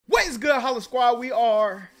is good, Holla Squad? We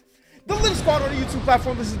are the little squad on the YouTube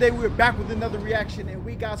platform. This is the day we're back with another reaction, and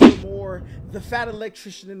we got some more The Fat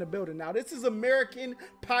Electrician in the building. Now, this is American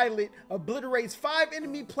pilot obliterates 5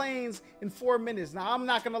 enemy planes in 4 minutes. Now, I'm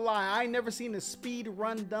not gonna lie, I ain't never seen a speed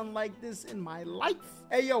run done like this in my life.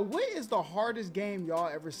 Hey, yo, what is the hardest game y'all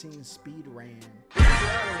ever seen speed ran?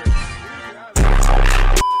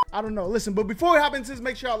 I don't know. Listen, but before we hop into this,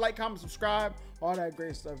 make sure y'all like, comment, subscribe, all that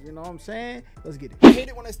great stuff. You know what I'm saying? Let's get it. I hate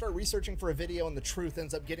it when I start researching for a video and the truth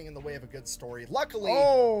ends up getting in the way of a good story. Luckily,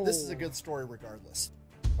 this is a good story regardless.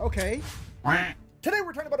 Okay. Today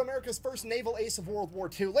we're talking about America's first naval ace of World War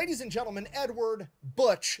II. Ladies and gentlemen, Edward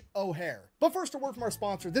Butch O'Hare. But first, a word from our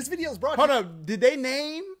sponsor. This video is brought to you... Hold up. Did they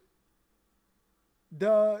name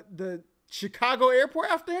the Chicago airport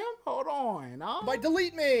after him? Hold on. Huh? By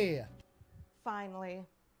Delete Me. Finally.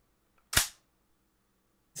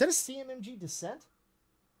 Is that a CMMG descent?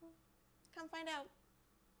 Come find out.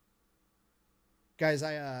 Guys,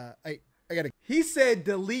 I gotta... He said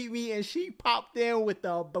delete me and she popped in with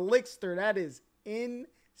the Blixter. That is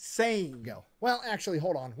insane. Go. Well, actually,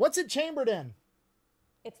 hold on. What's it chambered in?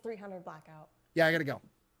 It's 300 blackout. Yeah, I gotta go.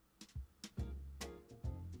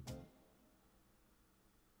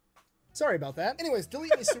 Sorry about that. Anyways,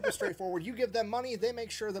 Delete Me is super straightforward. You give them money, they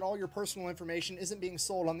make sure that all your personal information isn't being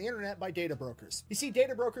sold on the internet by data brokers. You see,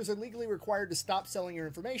 data brokers are legally required to stop selling your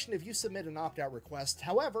information if you submit an opt-out request.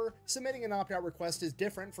 However, submitting an opt-out request is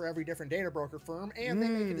different for every different data broker firm, and they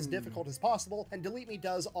make it as difficult as possible, and Delete Me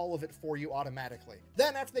does all of it for you automatically.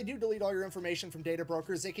 Then, after they do delete all your information from data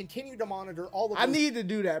brokers, they continue to monitor all of those... I need to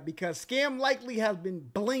do that because Scam Likely has been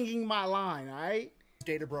blinging my line, all right?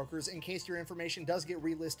 Data brokers, in case your information does get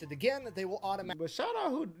relisted again, they will automatically... But shout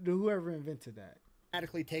out whoever invented that.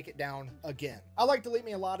 Take it down again. I like Delete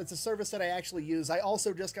Me a lot. It's a service that I actually use. I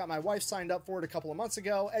also just got my wife signed up for it a couple of months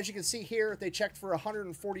ago. As you can see here, they checked for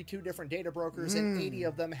 142 different data brokers and 80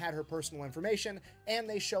 of them had her personal information, and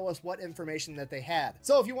they show us what information that they had.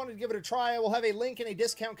 So if you wanted to give it a try, I will have a link and a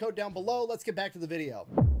discount code down below. Let's get back to the video.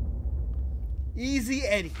 Easy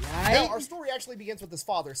Eddie, right? Now, our story actually begins with his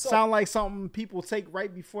father. Sound like something people take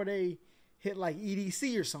right before they hit like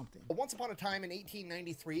EDC or something. Once upon a time in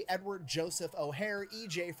 1893, Edward Joseph O'Hare,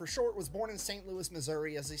 EJ for short, was born in St. Louis,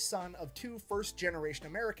 Missouri as the son of 2 first-generation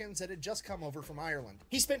Americans that had just come over from Ireland.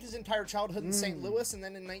 He spent his entire childhood in St. Louis, and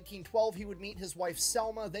then in 1912 he would meet his wife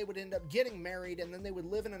Selma. They would end up getting married, and then they would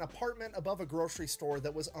live in an apartment above a grocery store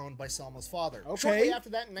that was owned by Selma's father. Okay. Shortly after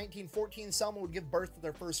that, in 1914, Selma would give birth to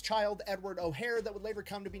their first child, Edward O'Hare, that would later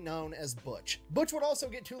come to be known as Butch. Butch would also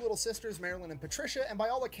get 2 little sisters, Marilyn and Patricia, and by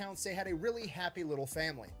all accounts, they had a really happy little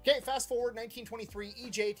family. Okay, fast forward 1923,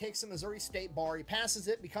 EJ takes the Missouri State Bar, he passes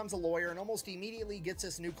it, becomes a lawyer, and almost immediately gets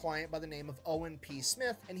this new client by the name of Owen P.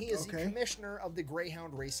 Smith, and he is the commissioner of the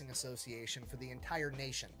Greyhound Racing Association for the entire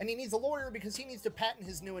nation. And he needs a lawyer because he needs to patent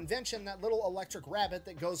his new invention, that little electric rabbit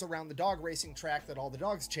that goes around the dog racing track that all the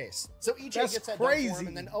dogs chase. So EJ gets that done for him,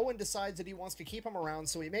 and then Owen decides that he wants to keep him around,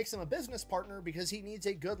 so he makes him a business partner because he needs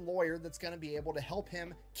a good lawyer that's going to be able to help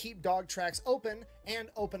him keep dog tracks open and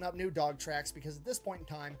open up new dog tracks, because at this point in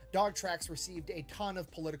time, dog tracks received a ton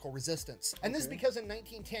of political resistance. And this is because in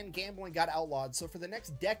 1910, gambling got outlawed, so for the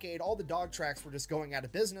next decade, all the dog tracks were just going out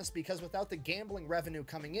of business, because without the gambling revenue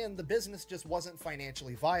coming in, the business just wasn't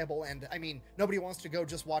financially viable, and I mean, nobody wants to go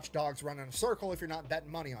just watch dogs run in a circle if you're not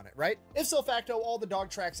betting money on it, right? If so facto, all the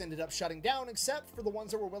dog tracks ended up shutting down, except for the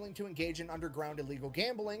ones that were willing to engage in underground illegal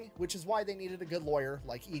gambling, which is why they needed a good lawyer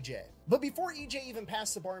like EJ. But before EJ even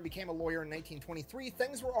passed the bar and became a lawyer in 1923,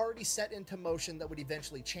 things were already set into motion that would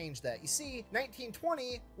eventually change that. You see,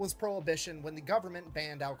 1920 was Prohibition, when the government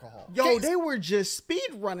banned alcohol. Yo, they were just speed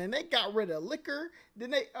running. They got rid of liquor,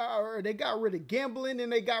 then they got rid of gambling,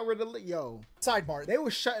 and they got rid of sidebar. They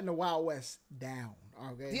were shutting the Wild West down.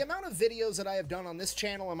 Okay. The amount of videos that I have done on this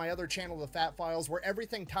channel and my other channel, The Fat Files, where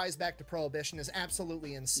everything ties back to Prohibition is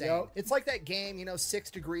absolutely insane. Yep. It's like that game, you know,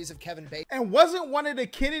 6 Degrees of Kevin Bacon. And wasn't one of the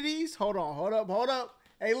Kennedys? Hold up.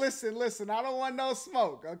 Hey, listen. I don't want no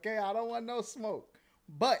smoke, okay? I don't want no smoke.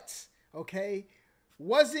 But, okay,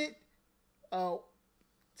 wasn't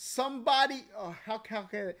somebody, how can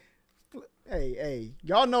it, hey,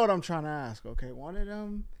 y'all know what I'm trying to ask, okay? One of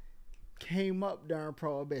them came up during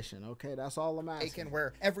Prohibition, okay? That's all I'm asking.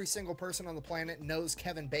 Where every single person on the planet knows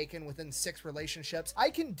Kevin Bacon within 6 relationships.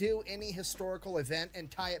 I can do any historical event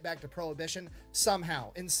and tie it back to Prohibition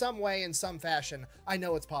somehow, in some way, in some fashion. I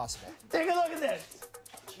know it's possible. Take a look at this.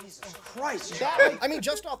 Jesus Christ. I mean,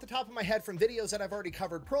 just off the top of my head from videos that I've already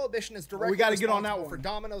covered, Prohibition is directly we got to get on that responsible one. for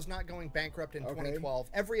Domino's not going bankrupt in 2012,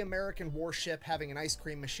 every American warship having an ice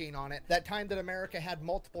cream machine on it, that time that America had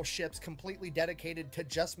multiple ships completely dedicated to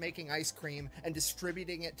just making ice cream and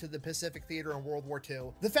distributing it to the Pacific Theater in World War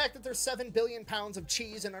II, the fact that there's 7 billion pounds of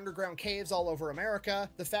cheese in underground caves all over America,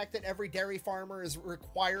 the fact that every dairy farmer is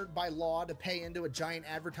required by law to pay into a giant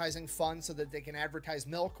advertising fund so that they can advertise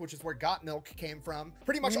milk, which is where Got Milk came from,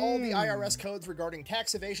 pretty much all the IRS codes regarding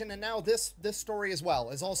tax evasion, and now this story as well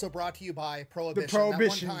is also brought to you by Prohibition. That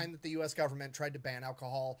one time that the US government tried to ban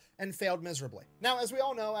alcohol and failed miserably. Now, as we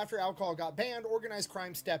all know, after alcohol got banned, organized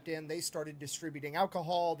crime stepped in. They started distributing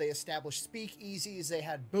alcohol, they established speakeasies, they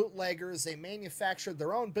had bootleggers, they manufactured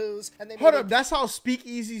their own booze, and they Hold up, that's how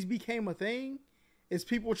speakeasies became a thing? Is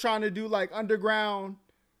people trying to do like underground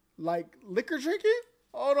like liquor drinking?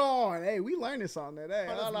 Hold on. Hey, we learning something today.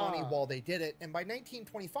 A ton of money while they did it. And by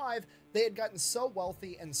 1925, they had gotten so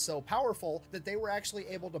wealthy and so powerful that they were actually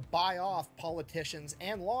able to buy off politicians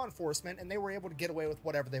and law enforcement, and they were able to get away with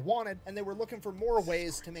whatever they wanted. And they were looking for more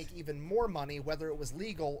ways to make even more money, whether it was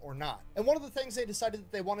legal or not. And one of the things they decided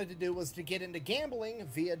that they wanted to do was to get into gambling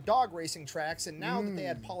via dog racing tracks. And now that they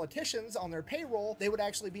had politicians on their payroll, they would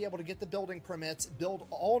actually be able to get the building permits, build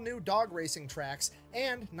all new dog racing tracks,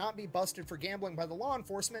 and not be busted for gambling by the law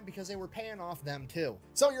enforcement because they were paying off them too.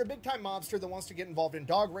 So you're a big time mobster that wants to get involved in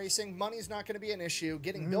dog racing. Money's not going to be an issue.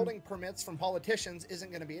 Getting building permits from politicians isn't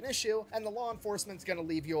going to be an issue, and the law enforcement's going to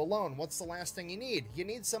leave you alone. What's the last thing you need? You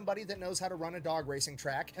need somebody that knows how to run a dog racing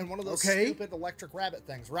track and one of those stupid electric rabbit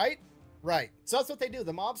things, right? Right. So that's what they do.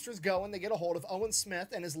 The mobsters go and they get a hold of Owen Smith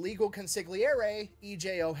and his legal consigliere,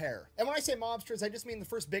 E.J. O'Hare. And when I say mobsters, I just mean the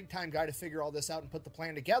first big time guy to figure all this out and put the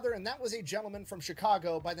plan together, and that was a gentleman from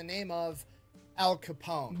Chicago by the name of Al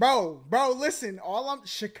Capone. Bro, listen,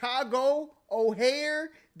 Chicago,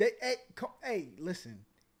 O'Hare, hey, listen.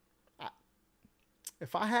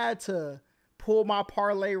 If I had to pull my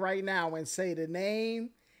parlay right now and say the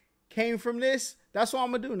name came from this, that's what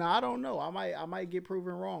I'm gonna do. Now I don't know. I might get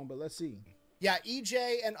proven wrong, but let's see. Yeah,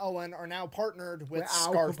 EJ and Owen are now partnered with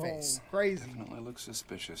Al Scarface. Capone. Crazy. Definitely looks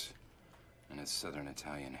suspicious. And his Southern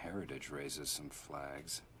Italian heritage raises some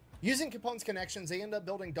flags. Using Capone's connections, they end up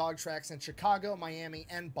building dog tracks in Chicago, Miami,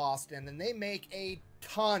 and Boston, and they make a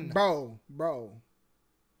ton bro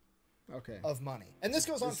of money. And this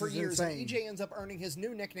goes on for years, insane. and EJ ends up earning his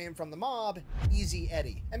new nickname from the mob, Easy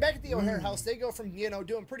Eddie. And back at the O'Hare house, they go from,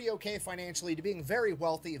 doing pretty okay financially to being very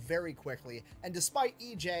wealthy very quickly. And despite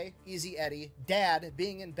EJ, Easy Eddie, dad,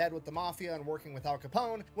 being in bed with the mafia and working with Al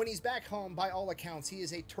Capone, when he's back home, by all accounts, he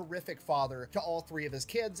is a terrific father to all three of his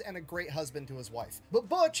kids and a great husband to his wife. But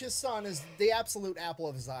Butch, his son, is the absolute apple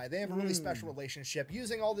of his eye. They have a really special relationship.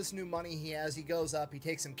 Using all this new money he has, he goes up, he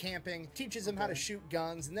takes him camping, teaches him how to shoot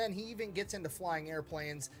guns, and then he even gets into flying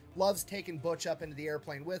airplanes, loves taking Butch up into the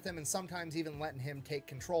airplane with him, and sometimes even letting him take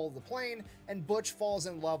control of the plane, and Butch falls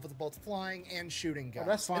in love with both flying and shooting guns.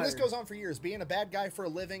 That's fine. And this goes on for years, being a bad guy for a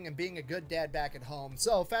living and being a good dad back at home.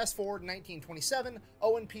 So fast forward in 1927,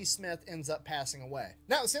 Owen P. Smith ends up passing away.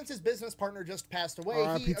 Now, since his business partner just passed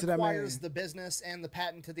away, he acquires the business and the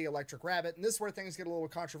patent to the electric rabbit, and this is where things get a little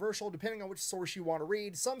controversial depending on which source you want to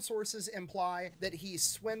read. Some sources imply that he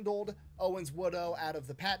swindled Owen's widow out of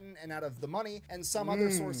the patent and out of the money, and some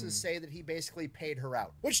other sources say that he basically paid her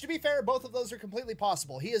out. Which, to be fair, both of those are completely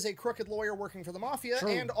possible. He is a crooked lawyer working for the mafia,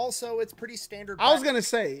 and also it's pretty standard. I was gonna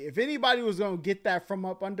say, if anybody was gonna get that from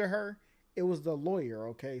up under her, it was the lawyer.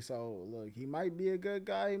 Okay, so look, he might be a good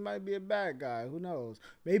guy, he might be a bad guy, who knows?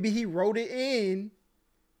 Maybe he wrote it in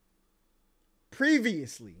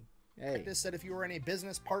previously. Practice that if you were in a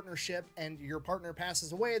business partnership and your partner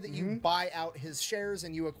passes away, that you buy out his shares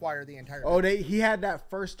and you acquire the entire. He had that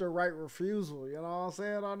first or right refusal. You know what I'm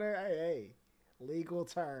saying on there? Hey. Legal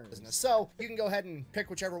terms. So you can go ahead and pick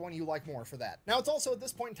whichever one you like more for that. Now, it's also at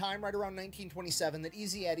this point in time, right around 1927, that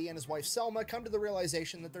Easy Eddie and his wife Selma come to the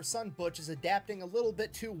realization that their son Butch is adapting a little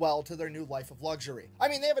bit too well to their new life of luxury. I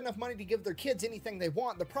mean, they have enough money to give their kids anything they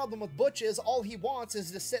want. The problem with Butch is all he wants is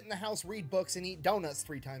to sit in the house, read books, and eat donuts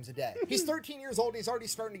 3 times a day. He's 13 years old, and he's already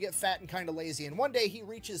starting to get fat and kind of lazy. And one day he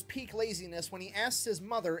reaches peak laziness when he asks his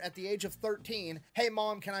mother at the age of 13, "Hey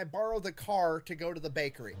mom, can I borrow the car to go to the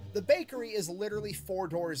bakery?" The bakery is literally 4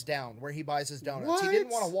 doors down where he buys his donuts. What? He didn't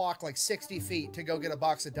want to walk like 60 feet to go get a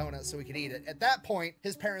box of donuts so he could eat it. At that point,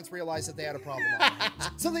 his parents realized that they had a problem on their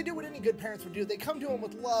hands. So they do what any good parents would do. They come to him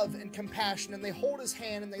with love and compassion, and they hold his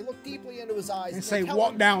hand and they look deeply into his eyes and say, tell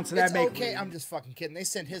walk him, down to that "It's bakery." okay, I'm just fucking kidding." They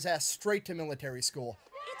sent his ass straight to military school.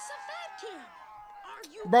 It's a fat camp.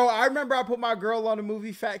 Are you? Bro, I remember I put my girl on the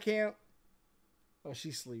movie Fat Camp. Oh,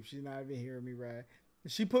 she sleeps. She's not even hearing me, right?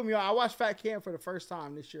 She put me on. I watched Fat Cam for the first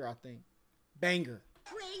time this year, I think. Banger.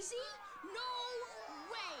 Crazy? No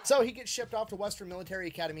way! So he gets shipped off to Western Military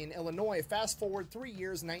Academy in Illinois. Fast forward 3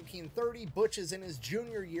 years, 1930. Butch is in his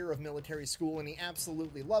junior year of military school, and he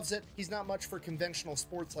absolutely loves it. He's not much for conventional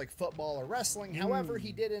sports like football or wrestling. However,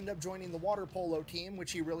 he did end up joining the water polo team,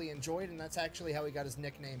 which he really enjoyed, and that's actually how he got his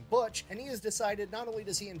nickname Butch. And he has decided not only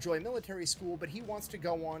does he enjoy military school, but he wants to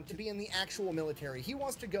go on to be in the actual military. He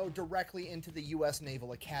wants to go directly into the U.S.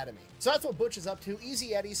 Naval Academy. So that's what Butch is up to.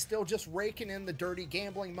 Easy Eddie's still just raking in the dirty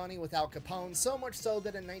gambling money with Al Capone, so much so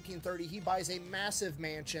that in 1930, he buys a massive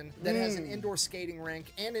mansion that has an indoor skating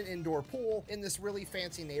rink and an indoor pool in this really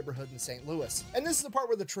fancy neighborhood in St. Louis. And this is the part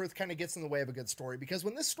where the truth kind of gets in the way of a good story, because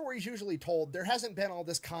when this story is usually told, there hasn't been all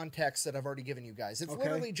this context that I've already given you guys. It's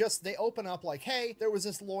literally just, they open up like, hey, there was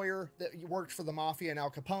this lawyer that worked for the mafia and Al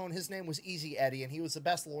Capone. His name was Easy Eddie, and he was the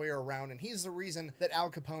best lawyer around, and he's the reason that Al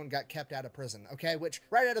Capone got kept out of prison, okay? Which,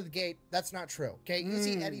 right out of the gate, that's not true, okay?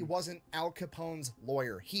 Easy Eddie wasn't Al Capone's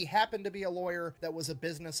lawyer. He happened to be a lawyer that was a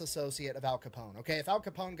business associate of Al Capone, okay? If Al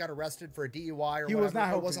Capone got arrested for a DUI or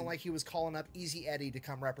whatever, it wasn't like he was calling up Easy Eddie to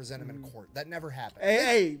come represent him in court. That never happened.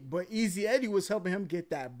 Hey, but Easy Eddie was helping him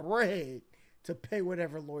get that bread to pay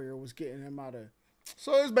whatever lawyer was getting him out of.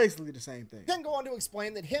 So it's basically the same thing. Then go on to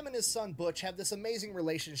explain that him and his son Butch have this amazing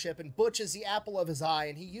relationship, and Butch is the apple of his eye,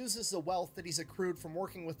 and he uses the wealth that he's accrued from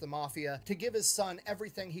working with the mafia to give his son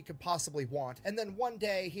everything he could possibly want. And then one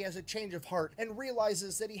day he has a change of heart and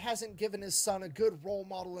realizes that he hasn't given his son a good role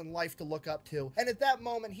model in life to look up to. And at that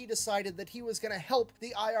moment he decided that he was going to help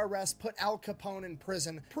the IRS put Al Capone in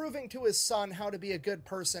prison, proving to his son how to be a good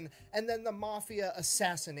person, and then the mafia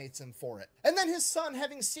assassinates him for it. And then his son,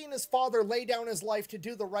 having seen his father lay down his life to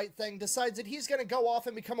do the right thing, decides that he's going to go off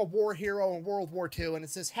and become a war hero in World War II, and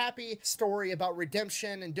it's this happy story about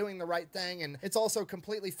redemption and doing the right thing, and it's also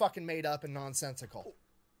completely fucking made up and nonsensical.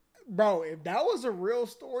 Bro, if that was a real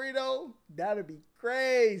story though, that'd be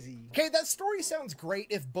crazy. Okay, that story sounds great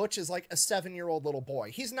if Butch is like a 7-year-old little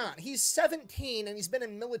boy. He's not. He's 17 and he's been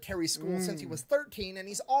in military school since he was 13, and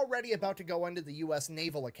he's already about to go into the U.S.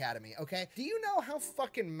 Naval Academy, okay? Do you know how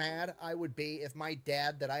fucking mad I would be if my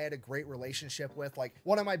dad that I had a great relationship with, like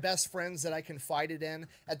one of my best friends that I confided in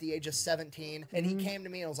at the age of 17, and he came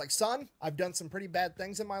to me and was like, son, I've done some pretty bad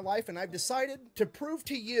things in my life, and I've decided to prove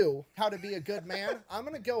to you how to be a good man. I'm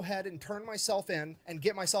gonna go ahead and turn myself in and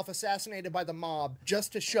get myself assassinated by the mob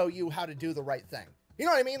just to show you how to do the right thing. You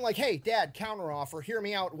know what I mean? Like, hey, dad, counteroffer, hear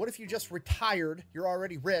me out. What if you just retired, you're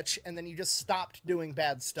already rich, and then you just stopped doing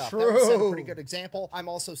bad stuff? True. That would set a pretty good example. I'm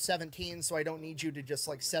also 17, so I don't need you to just,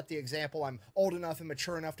 like, set the example. I'm old enough and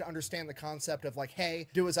mature enough to understand the concept of, like, hey,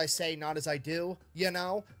 do as I say, not as I do, you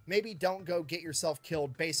know? Maybe don't go get yourself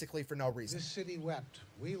killed basically for no reason. This city wept.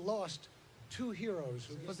 We lost 2 heroes.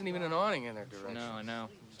 Wasn't even an awning in their direction. No, I know.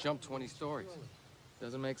 Jumped 20 stories.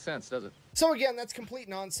 Doesn't make sense, does it? So again, that's complete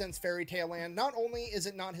nonsense fairy tale land. Not only is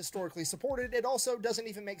it not historically supported, it also doesn't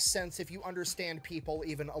even make sense if you understand people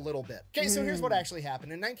even a little bit. Okay, so here's what actually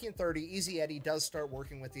happened. In 1930, Easy Eddie does start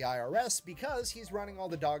working with the IRS because he's running all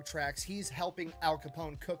the dog tracks, he's helping Al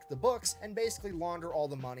Capone cook the books, and basically launder all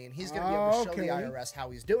the money, and he's going to be able to show the IRS how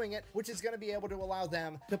he's doing it, which is going to be able to allow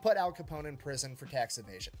them to put Al Capone in prison for tax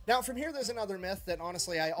evasion. Now, from here, there's another myth that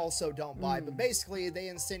honestly I also don't buy, but basically they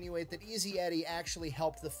insinuate that Easy Eddie actually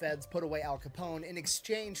helped the feds put away Al Capone in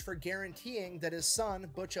exchange for guaranteeing that his son,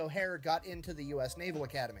 Butch O'Hare, got into the U.S. Naval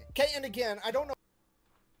Academy. Okay, and again, I don't know.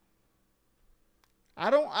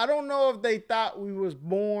 I don't know if they thought we was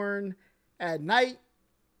born at night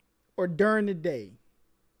or during the day.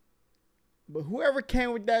 But whoever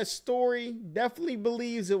came with that story definitely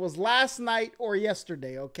believes it was last night or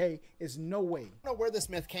yesterday, okay? It's no way. I don't know where this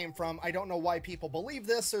myth came from. I don't know why people believe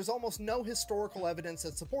this. There's almost no historical evidence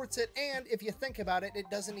that supports it, and if you think about it, it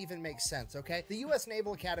doesn't even make sense, okay? The U.S.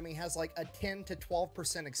 Naval Academy has like a 10 to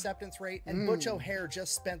 12% acceptance rate, and Butch O'Hare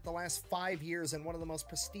just spent the last 5 years in one of the most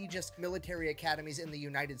prestigious military academies in the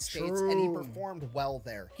United States, and he performed well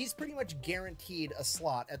there. He's pretty much guaranteed a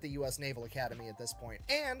slot at the U.S. Naval Academy at this point,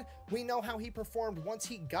 and we know how he performed once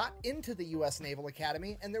he got into the U.S. Naval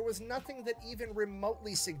Academy, and there was nothing that even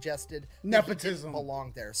remotely suggested nepotism that he didn't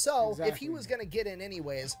belong there. So if he was going to get in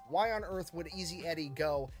anyways, why on earth would Easy Eddie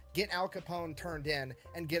go get Al Capone turned in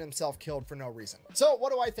and get himself killed for no reason. So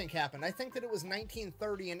what do I think happened? I think that it was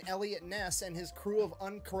 1930 and Elliot Ness and his crew of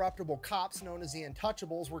uncorruptible cops known as the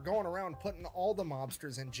Untouchables were going around putting all the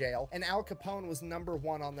mobsters in jail, and Al Capone was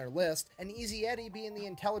 #1 on their list, and Easy Eddie, being the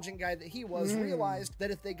intelligent guy that he was, realized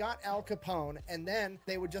that if they got Al Capone, and then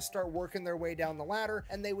they would just start working their way down the ladder,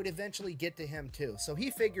 and they would eventually get to him too. So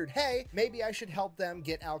he figured, hey, maybe I should help them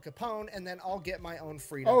get Al Capone, and then I'll get my own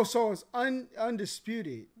freedom. Oh, so it's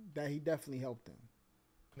undisputed that he definitely helped them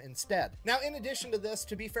instead. Now, in addition to this,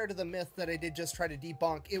 to be fair to the myth that I did just try to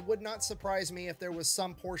debunk, it would not surprise me if there was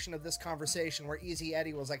some portion of this conversation where Easy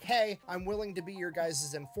Eddie was like, hey, I'm willing to be your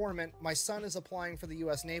guys' informant. My son is applying for the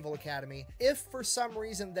U.S. Naval Academy. If for some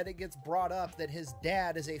reason that it gets brought up that his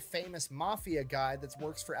dad is a famous mafia guy that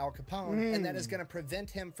works for Al Capone, and that is going to prevent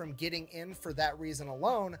him from getting in for that reason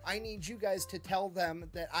alone, I need you guys to tell them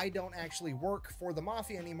that I don't actually work for the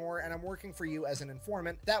mafia anymore, and I'm working for you as an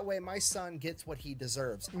informant. That way my son gets what he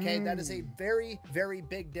deserves. Okay, that is a very, very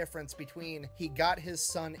big difference between he got his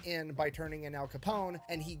son in by turning in Al Capone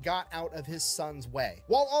and he got out of his son's way,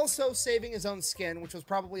 while also saving his own skin, which was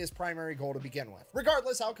probably his primary goal to begin with.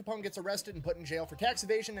 Regardless, Al Capone gets arrested and put in jail for tax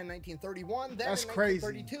evasion in 1931. Then That's in crazy.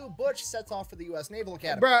 1932, Butch sets off for the U.S. Naval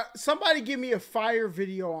Academy. Bruh, somebody give me a fire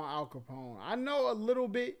video on Al Capone. I know a little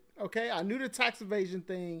bit, okay? I knew the tax evasion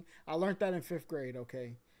thing. I learned that in 5th grade,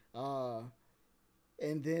 okay?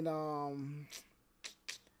 And then,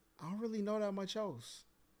 I don't really know that much else.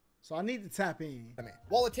 So I need to tap in.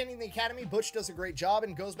 While attending the academy, Butch does a great job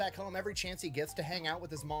and goes back home every chance he gets to hang out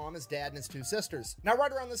with his mom, his dad, and his 2 sisters. Now,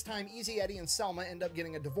 right around this time, Easy Eddie and Selma end up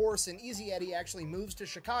getting a divorce, and Easy Eddie actually moves to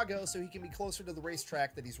Chicago so he can be closer to the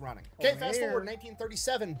racetrack that he's running. Okay, fast forward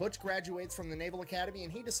 1937, Butch graduates from the Naval Academy,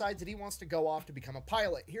 and he decides that he wants to go off to become a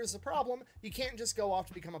pilot. Here's the problem. You can't just go off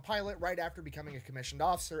to become a pilot right after becoming a commissioned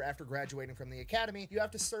officer after graduating from the academy. You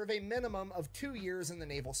have to serve a minimum of 2 years in the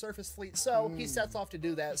Naval Surface Fleet, so he sets off to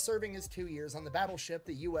do that, serving his 2 years on the battleship,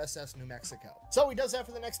 the USS New Mexico. So he does that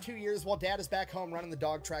for the next 2 years while dad is back home running the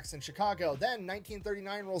dog tracks in Chicago. Then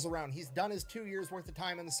 1939 rolls around. He's done his 2 years worth of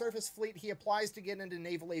time in the surface fleet. He applies to get into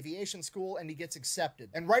naval aviation school and he gets accepted.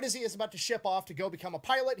 And right as he is about to ship off to go become a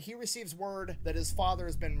pilot, he receives word that his father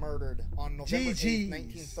has been murdered on November 8th,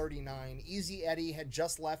 1939. Easy Eddie had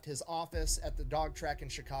just left his office at the dog track in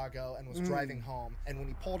Chicago and was driving home. And when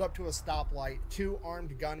he pulled up to a stoplight, 2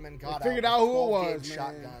 armed gunmen got figured out out who it 12-gauge was, man.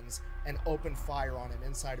 shotguns and opened fire on him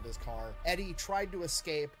inside of his car. Eddie tried to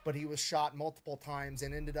escape, but he was shot multiple times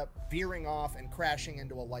and ended up veering off and crashing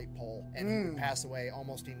into a light pole, and he would pass away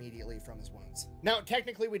almost immediately from his wounds. Now,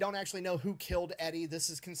 technically, we don't actually know who killed Eddie. This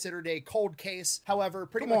is considered a cold case. However,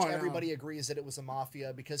 pretty much everybody agrees that it was a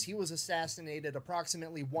mafia because he was assassinated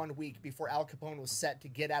approximately 1 week before Al Capone was set to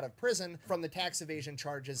get out of prison from the tax evasion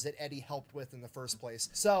charges that Eddie helped with in the first place.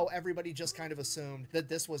 So everybody just kind of assumed that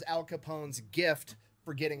this was Al Capone's gift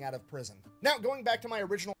for getting out of prison. Now, going back to my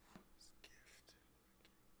original...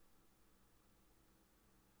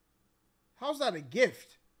 How's that a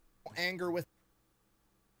gift? Anger with...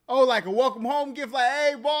 Oh, like a welcome home gift, like,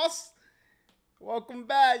 hey, boss, welcome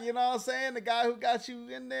back, you know what I'm saying? The guy who got you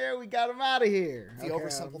in there, we got him out of here. The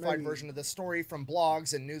oversimplified version of this story from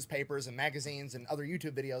blogs and newspapers and magazines and other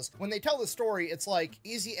YouTube videos. When they tell the story, it's like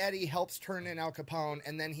Easy Eddie helps turn in Al Capone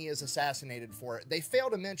and then he is assassinated for it. They fail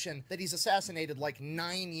to mention that he's assassinated like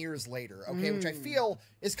 9 years later, okay, which I feel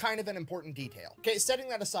is kind of an important detail. Okay, setting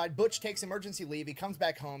that aside, Butch takes emergency leave, he comes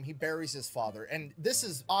back home, he buries his father, and this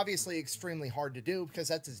is obviously extremely hard to do because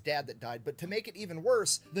that's his dad that died, but to make it even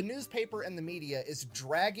worse, the newspaper and the media is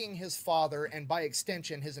dragging his father and by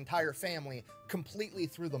extension his entire family completely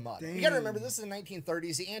through the mud. You gotta remember, this is the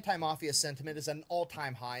 1930s. The anti-mafia sentiment is at an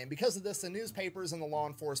all-time high, and because of this, the newspapers and the law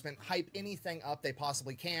enforcement hype anything up they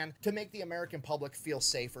possibly can to make the American public feel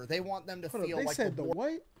safer. They want them to feel like the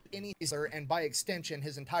what? And by extension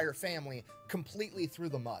his entire family completely through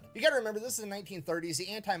the mud. You gotta remember, this is the 1930s. The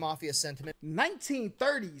anti-mafia sentiment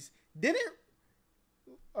 1930s. Didn't...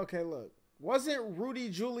 Okay, look. Wasn't Rudy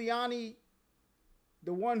Giuliani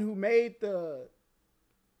the one who made the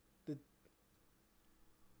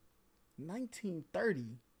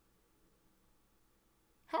 1930?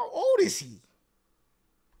 How old is he?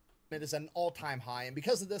 It is an all-time high, and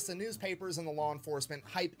because of this, the newspapers and the law enforcement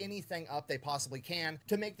hype anything up they possibly can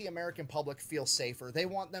to make the American public feel safer. They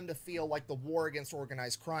want them to feel like the war against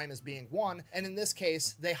organized crime is being won, and in this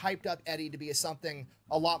case, they hyped up Eddie to be something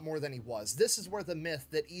a lot more than he was. This is where the myth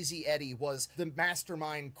that Easy Eddie was the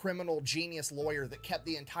mastermind criminal genius lawyer that kept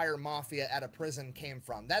the entire mafia at a prison came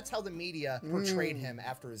from. That's how the media portrayed him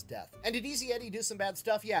after his death. And did Easy Eddie do some bad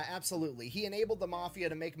stuff? Yeah, absolutely. He enabled the mafia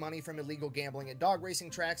to make money from illegal gambling at dog racing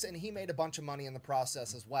tracks, and he made a bunch of money in the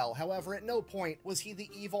process as well. However, at no point was he the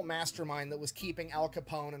evil mastermind that was keeping Al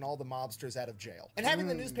Capone and all the mobsters out of jail. And having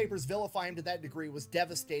the newspapers vilify him to that degree was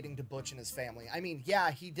devastating to Butch and his family. I mean,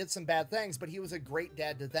 yeah, he did some bad things, but he was a great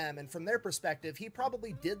dad to them, and from their perspective, he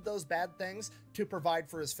probably did those bad things to provide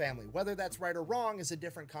for his family. Whether that's right or wrong is a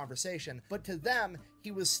different conversation, but to them,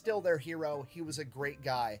 he was still their hero. He was a great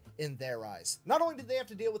guy in their eyes. Not only did they have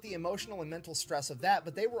to deal with the emotional and mental stress of that,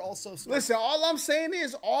 but they were also... Listen, all I'm saying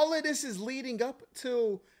is all of this is leading up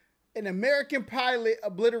to an American pilot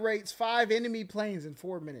obliterates 5 enemy planes in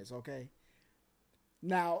 4 minutes, okay?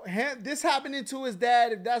 Now, this happening to his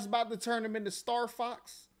dad, if that's about to turn him into Star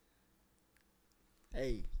Fox,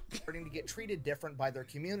 hey... starting to get treated different by their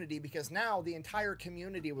community, because now the entire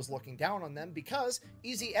community was looking down on them because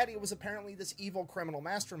Easy Eddie was apparently this evil criminal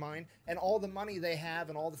mastermind, and all the money they have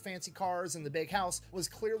and all the fancy cars and the big house was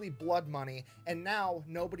clearly blood money, and now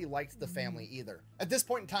nobody liked the family either. At this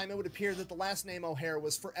point in time, it would appear that the last name O'Hare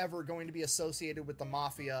was forever going to be associated with the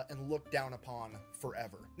mafia and looked down upon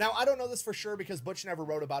forever. Now, I don't know this for sure because Butch never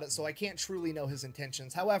wrote about it, so I can't truly know his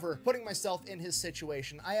intentions. However, putting myself in his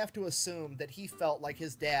situation, I have to assume that he felt like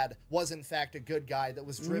his dad was in fact a good guy that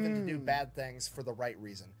was driven to do bad things for the right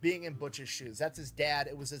reason. Being in Butch's shoes, that's his dad,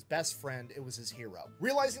 it was his best friend, it was his hero.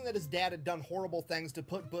 Realizing that his dad had done horrible things to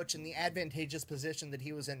put Butch in the advantageous position that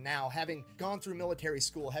he was in now, having gone through military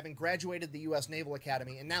school, having graduated the US Naval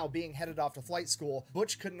Academy, and now being headed off to flight school,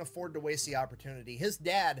 Butch couldn't afford to waste the opportunity. His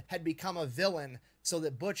dad had become a villain so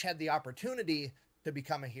that Butch had the opportunity to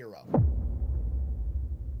become a hero.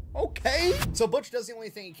 Okay. So Butch does the only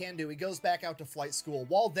thing he can do. He goes back out to flight school.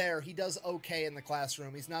 While there, he does okay in the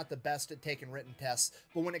classroom. He's not the best at taking written tests,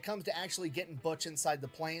 but when it comes to actually getting Butch inside the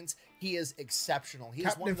planes, he is exceptional. He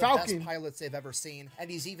is one of the best pilots they've ever seen,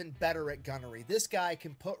 and he's even better at gunnery. This guy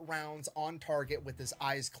can put rounds on target with his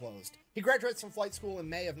eyes closed. He graduates from flight school in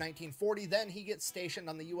May of 1940. Then he gets stationed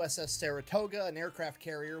on the USS Saratoga, an aircraft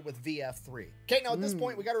carrier with VF-3. Okay, now at this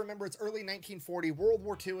point, we got to remember it's early 1940. World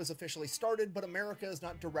War II has officially started, but America is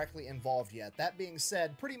not directly involved yet. That being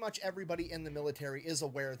said, pretty much everybody in the military is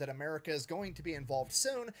aware that America is going to be involved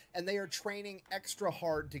soon, and they are training extra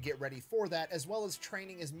hard to get ready for that, as well as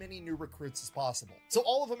training as many new recruits as possible. So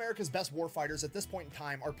all of America's best warfighters at this point in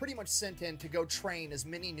time are pretty much sent in to go train as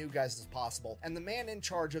many new guys as possible, and the man in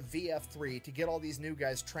charge of VF-3 to get all these new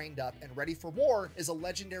guys trained up and ready for war is a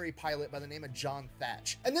legendary pilot by the name of John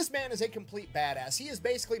Thatch. And this man is a complete badass. He is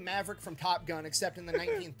basically Maverick from Top Gun, except in the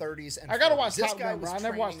 1930s and I gotta 40s. watch This Top guy Gun, was bro. I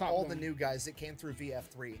never watched training Top all Gun. the new guys that came through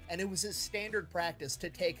VF-3, and it was his standard practice to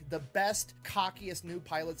take the best, cockiest new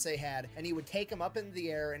pilots they had, and he would take them up into the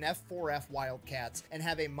air in F-4F Wildcats and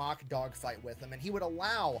have a mock dogfight with them, and he would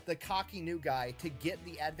allow the cocky new guy to get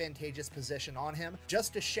the advantageous position on him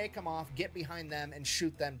just to shake them off, get behind them, and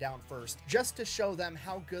shoot them down first, just to show them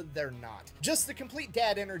how good they're not. Just the complete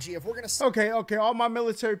dad energy of we're gonna... Okay, all my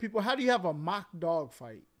military people, how do you have a mock dog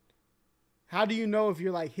fight? How do you know if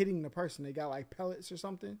you're like hitting the person? They got like pellets or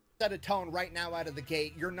something? Set a tone right now out of the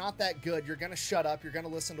gate. You're not that good. You're gonna shut up. You're gonna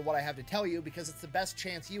listen to what I have to tell you because it's the best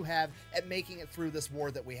chance you have at making it through this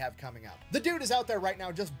war that we have coming up. The dude is out there right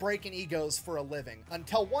now just breaking egos for a living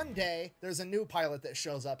until one day there's a new pilot that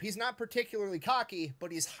shows up. He's not particularly cocky,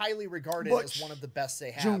 but he's highly regarded Butch as one of the best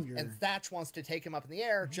they have. Junior. And Thatch wants to take him up in the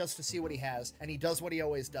air just to see what he has, and he does what he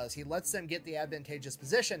always does. He lets them get the advantageous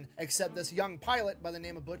position, except this young pilot by the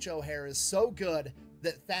name of Butch O'Hare is so good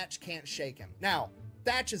that Thatch can't shake him. Now,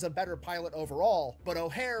 Thatch is a better pilot overall, but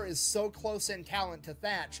O'Hare is so close in talent to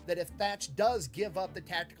Thatch that if Thatch does give up the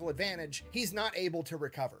tactical advantage, he's not able to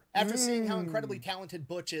recover. After seeing how incredibly talented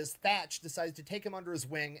Butch is, Thatch decides to take him under his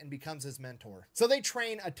wing and becomes his mentor. So they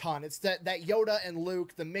train a ton. It's that Yoda and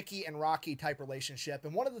Luke, the Mickey and Rocky type relationship,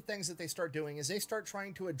 and one of the things that they start doing is they start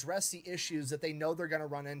trying to address the issues that they know they're going to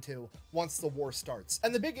run into once the war starts.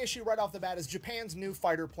 And the big issue right off the bat is Japan's new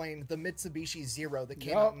fighter plane, the Mitsubishi Zero, that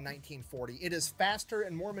came out in 1940. It is faster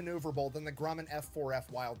and more maneuverable than the Grumman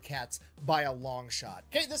F-4F Wildcats by a long shot.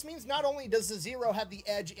 Okay, this means not only does the Zero have the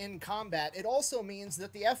edge in combat, it also means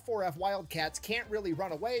that the F-4F Wildcats can't really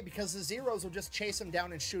run away because the Zeros will just chase them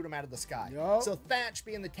down and shoot them out of the sky. So Thatch,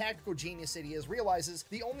 being the tactical genius that he is, realizes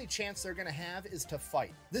the only chance they're gonna have is to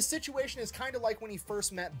fight. This situation is kind of like when he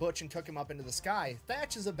first met Butch and took him up into the sky.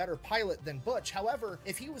 Thatch is a better pilot than Butch. However,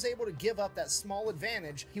 if he was able to give up that small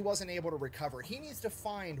advantage, he wasn't able to recover. He needs to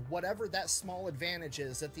find whatever that small advantage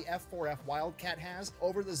advantages that the F4F Wildcat has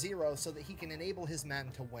over the Zero so that he can enable his men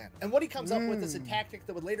to win. And what he comes up with is a tactic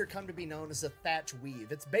that would later come to be known as a Thatch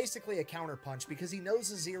Weave. It's basically a counterpunch because he knows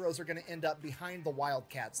the Zeros are going to end up behind the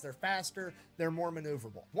Wildcats. They're faster, they're more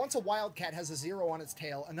maneuverable. Once a Wildcat has a Zero on its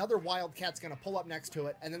tail, another Wildcat's going to pull up next to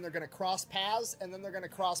it, and then they're going to cross paths, and then they're going to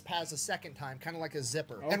cross paths a second time, kind of like a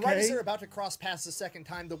zipper. And right as they're about to cross paths the second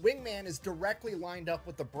time, the wingman is directly lined up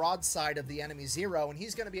with the broadside of the enemy Zero, and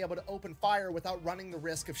he's going to be able to open fire without running the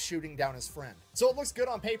risk of shooting down his friend. So it looks good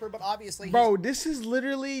on paper, but obviously bro, this is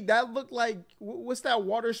literally, that looked like, what's that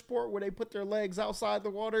water sport where they put their legs outside the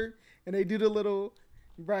water and they do the little,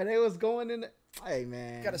 bro, they was going in the, hey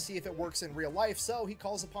man, got to see if it works in real life. So he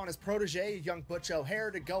calls upon his protege, young Butch O'Hare,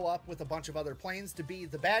 to go up with a bunch of other planes to be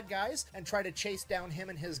the bad guys and try to chase down him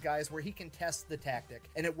and his guys where he can test the tactic.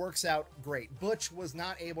 And it works out great. Butch was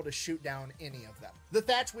not able to shoot down any of them. The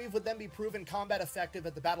Thatch Weave would then be proven combat effective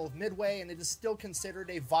at the Battle of Midway, and it is still considered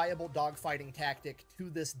a viable dogfighting tactic to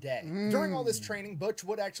this day. During all this training, Butch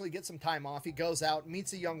would actually get some time off. He goes out,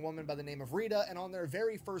 meets a young woman by the name of Rita, and on their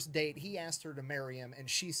very first date, he asked her to marry him, and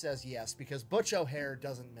she says yes, because Butch O'Hare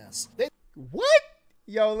doesn't miss. What?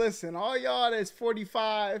 Yo, listen, all y'all that's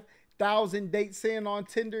 45,000 dates in on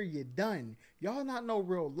Tinder, you done. Y'all not no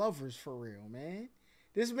real lovers for real, man.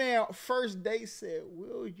 This man first date said,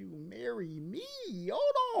 will you marry me?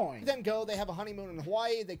 Hold on. Then they have a honeymoon in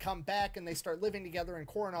Hawaii, they come back and they start living together in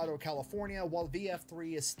Coronado, California, while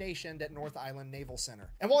VF3 is stationed at North Island Naval Center.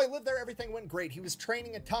 And while he lived there, everything went great. He was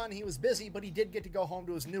training a ton, he was busy, but he did get to go home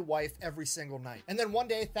to his new wife every single night. And then one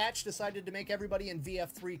day, Thatch decided to make everybody in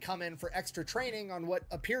VF3 come in for extra training on what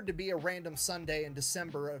appeared to be a random Sunday in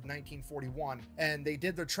December of 1941. And they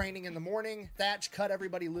did their training in the morning, Thatch cut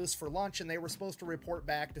everybody loose for lunch, and they were supposed to report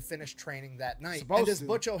back to finish training that night. And as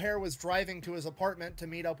Butch O'Hare was driving to his apartment to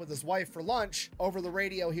meet up with his wife for lunch, over the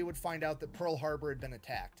radio he would find out that Pearl Harbor had been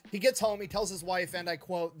attacked. He gets home, he tells his wife, and I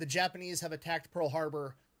quote, "The Japanese have attacked Pearl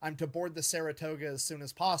Harbor. I'm to board the Saratoga as soon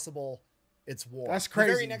as possible. It's war." That's crazy.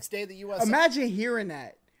 The very next day, the U.S. Imagine hearing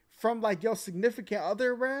that from like your significant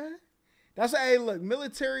other, bruh. That's, hey, look,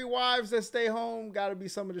 military wives that stay home gotta be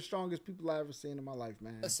some of the strongest people I've ever seen in my life,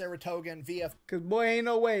 man. Saratoga and VF. Cause boy, ain't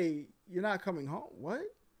no way you're not coming home. What?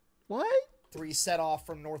 What? 3 set off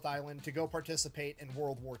from North Island to go participate in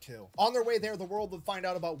World War II. On their way there, the world would find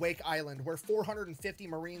out about Wake Island, where 450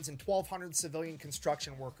 Marines and 1,200 civilian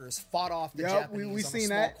construction workers fought off the Japanese on a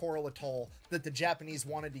small coral atoll that the Japanese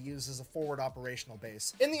wanted to use as a forward operational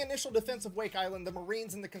base. In the initial defense of Wake Island, the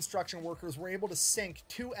Marines and the construction workers were able to sink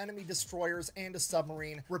 2 enemy destroyers and a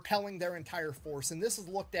submarine, repelling their entire force. And this is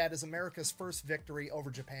looked at as America's first victory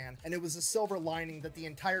over Japan, and it was a silver lining that the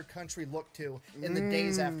entire country looked to in the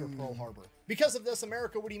days after Pearl Harbor. Because of this,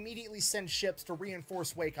 America would immediately send ships to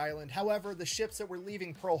reinforce Wake Island. However, the ships that were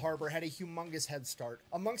leaving Pearl Harbor had a humongous head start.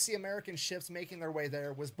 Amongst the American ships making their way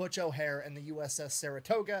there was Butch O'Hare and the USS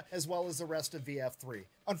Saratoga, as well as the rest of VF3.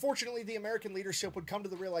 Unfortunately, the American leadership would come to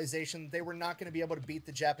the realization they were not going to be able to beat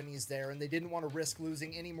the Japanese there, and they didn't want to risk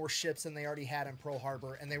losing any more ships than they already had in Pearl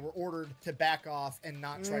Harbor, and they were ordered to back off and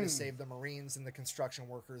not try to save the Marines and the construction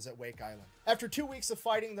workers at Wake Island. After 2 weeks of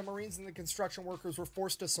fighting, the Marines and the construction workers were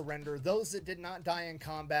forced to surrender. Those that did not die in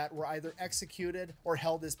combat were either executed or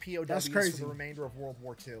held as POWs for the remainder of World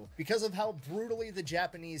War II. Because of how brutally the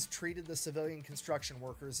Japanese treated the civilian construction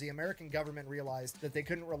workers, the American government realized that they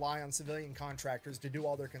couldn't rely on civilian contractors to do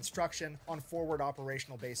all their construction on forward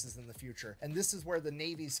operational bases in the future. And this is where the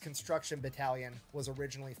Navy's Construction Battalion was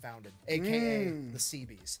originally founded, aka the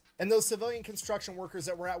Seabees. And those civilian construction workers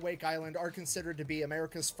that were at Wake Island are considered to be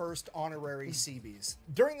America's first honorary Seabees.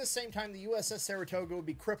 During the same time, the USS Saratoga would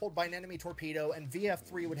be crippled by an enemy torpedo, and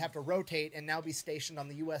VF3 would have to rotate and now be stationed on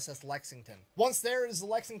the USS Lexington. Once there, it is the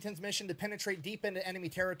Lexington's mission to penetrate deep into enemy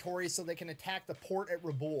territory so they can attack the port at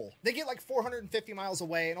Rabaul. They get like 450 miles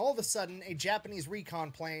away, and all of a sudden, a Japanese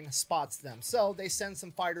recon plane spots them. So they send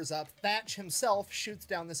some fighters up. Thatch himself shoots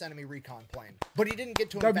down this enemy recon plane. But he didn't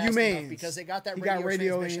get to him fast enough because they got that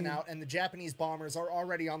radio transmission out, and the Japanese bombers are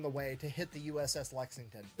already on the way to hit the USS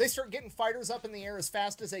Lexington. They start getting fighters up in the air as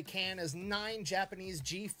fast as they can as 9 Japanese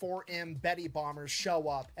G4M Betty bombers show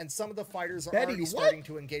up, and some of the fighters are already starting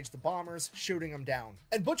to engage the bombers, shooting them down.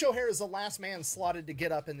 And Butch O'Hare is the last man slotted to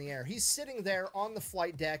get up in the air. He's sitting there on the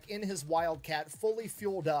flight deck in his Wildcat, fully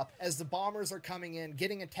fueled up, as the bombers are coming in,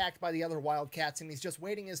 getting attacked by the other Wildcats, and he's just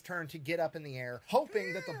waiting his turn to get up in the air,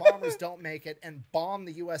 hoping that the bombers don't make it and bomb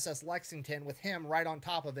the USS Lexington with him right on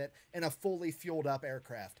top of it in a fully fueled up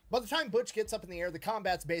aircraft. By the time Butch gets up in the air, the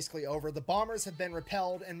combat's basically over. The bombers have been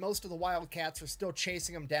repelled, and most of the Wildcats are still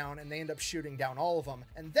chasing them down, and they end up shooting down all of them.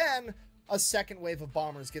 And then a second wave of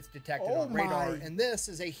bombers gets detected Oh on radar, my. and this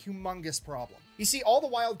is a humongous problem. You see, all the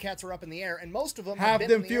Wildcats are up in the air, and most of them Have have been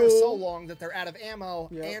them in the air fuel. so long that they're out of ammo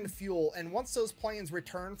Yep. and fuel, and once those planes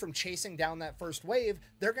return from chasing down that first wave,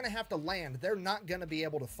 they're going to have to land. They're not going to be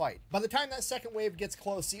able to fight. By the time that second wave gets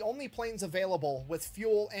close, the only planes available with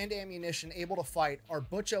fuel and ammunition able to fight are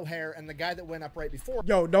Butch O'Hare and the guy that went up right before.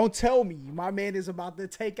 Yo, don't tell me my man is about to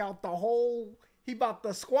take out the whole. He about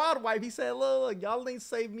the squad wipe. He said, "Look, y'all ain't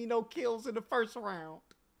saved me no kills in the first round.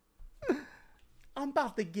 I'm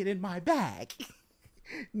about to get in my bag."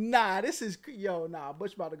 Nah, this is nah.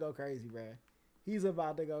 Butch about to go crazy, bruh. He's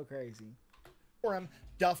about to go crazy. For him,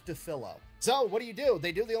 Duff DeFillo. So what do?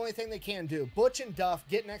 They do the only thing they can do. Butch and Duff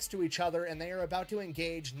get next to each other, and they are about to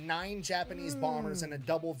engage 9 Japanese bombers in a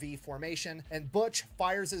double V formation, and Butch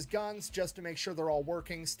fires his guns just to make sure they're all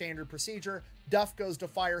working, standard procedure. Duff goes to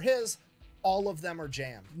fire his. All of them are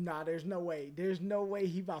jammed. Nah, there's no way. There's no way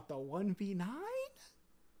he about to 1v9?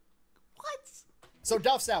 What? So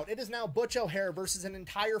Duff's out. It is now Butch O'Hare versus an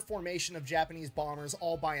entire formation of Japanese bombers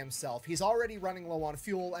all by himself. He's already running low on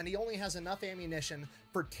fuel, and he only has enough ammunition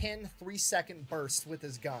for 10 3-second bursts with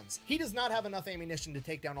his guns. He does not have enough ammunition to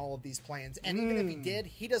take down all of these planes, and even if he did,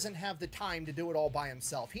 he doesn't have the time to do it all by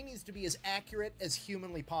himself. He needs to be as accurate as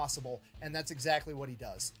humanly possible, and that's exactly what he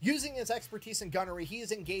does. Using his expertise in gunnery, he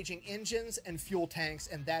is engaging engines and fuel tanks,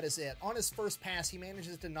 and that is it. On his first pass, he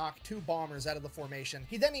manages to knock 2 bombers out of the formation.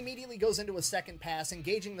 He then immediately goes into a second pass,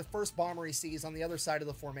 engaging the first bomber he sees on the other side of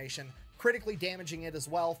the formation, critically damaging it as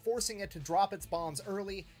well, forcing it to drop its bombs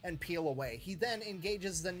early and peel away. He then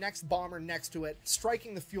engages the next bomber next to it,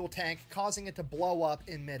 striking the fuel tank, causing it to blow up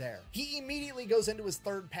in midair. He immediately goes into his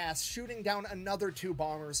third pass, shooting down another 2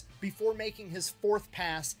 bombers before making his 4th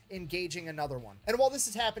pass, engaging another one. And while this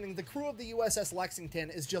is happening, the crew of the USS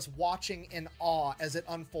Lexington is just watching in awe as it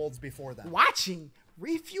unfolds before them. Watching?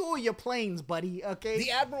 Refuel your planes, buddy, okay? The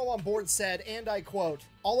admiral on board said, and I quote,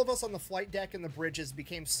 "All of us on the flight deck and the bridges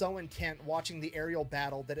became so intent watching the aerial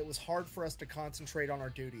battle that it was hard for us to concentrate on our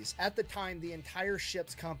duties. At the time, the entire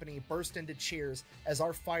ship's company burst into cheers as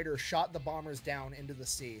our fighter shot the bombers down into the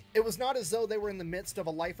sea. It was not as though they were in the midst of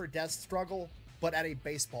a life or death struggle, but at a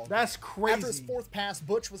baseball game." That's crazy. After his 4th pass,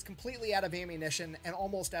 Butch was completely out of ammunition and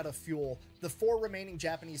almost out of fuel. The 4 remaining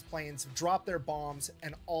Japanese planes dropped their bombs,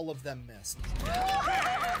 and all of them missed.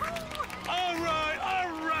 All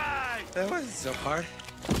right. That wasn't so hard.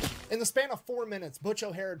 In the span of 4 minutes, Butch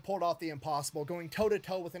O'Hare had pulled off the impossible, going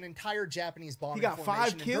toe-to-toe with an entire Japanese bombing He got 5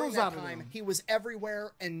 formation, and during kills that out of time, them. he was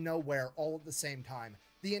everywhere and nowhere all at the same time.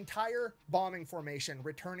 The entire bombing formation,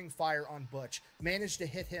 returning fire on Butch, managed to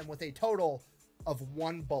hit him with a total of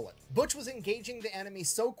 1 bullet. Butch was engaging the enemy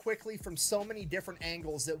so quickly from so many different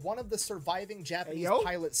angles that one of the surviving Japanese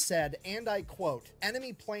pilots said, and I quote,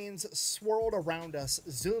 "Enemy planes swirled around us,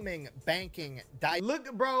 zooming, banking, diving."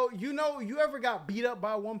 Look, bro, you know, you ever got beat up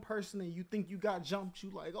by one person and you think you got jumped, you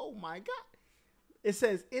like, oh my God. It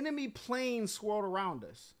says, enemy planes swirled around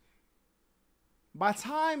us. By the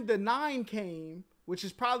time the 9 came, which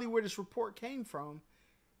is probably where this report came from,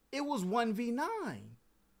 it was 1v9.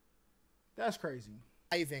 That's crazy.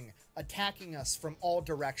 Attacking us from all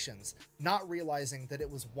directions, not realizing that it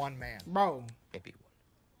was one man. Bro. Maybe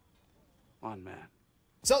One man.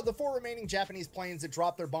 So the 4 remaining Japanese planes that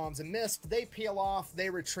dropped their bombs and missed, they peel off, they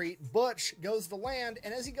retreat. Butch goes to land,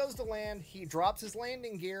 and as he goes to land, he drops his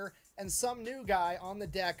landing gear, and some new guy on the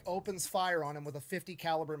deck opens fire on him with a 50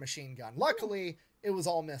 caliber machine gun. Luckily, it was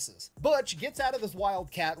all misses. Butch gets out of his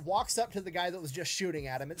Wildcat, walks up to the guy that was just shooting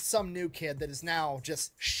at him. It's some new kid that is now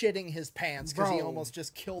just shitting his pants because he almost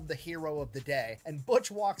just killed the hero of the day. And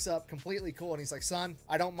Butch walks up completely cool, and he's like, "Son,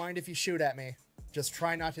 I don't mind if you shoot at me. Just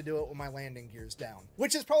try not to do it with my landing gears down."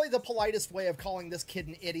 Which is probably the politest way of calling this kid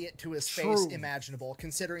an idiot to his face imaginable,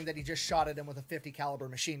 considering that he just shot at him with a 50 caliber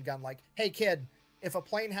machine gun. Like, "Hey kid, if a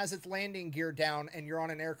plane has its landing gear down and you're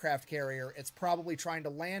on an aircraft carrier, it's probably trying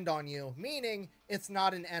to land on you, meaning it's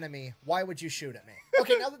not an enemy. Why would you shoot at me?"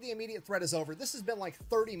 Okay, now that the immediate threat is over, this has been like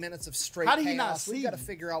 30 minutes of straight chaos. How did he not see? We've got to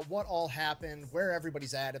figure out what all happened, where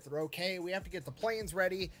everybody's at, if they're okay. We have to get the planes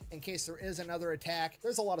ready in case there is another attack.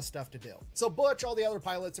 There's a lot of stuff to do. So Butch, all the other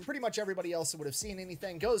pilots, and pretty much everybody else that would have seen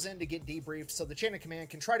anything goes in to get debriefed so the chain of command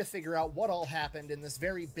can try to figure out what all happened in this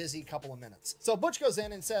very busy couple of minutes. So Butch goes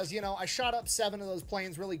in and says, "You know, I shot up 7 of those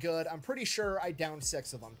planes really good. I'm pretty sure I downed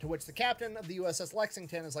 6 of them." To which the captain of the USS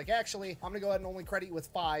Lexington is like, "Actually, I'm gonna go ahead and only only credit you with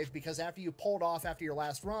 5 because after you pulled off after your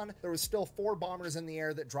last run, there was still 4 bombers in the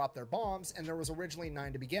air that dropped their bombs, and there was originally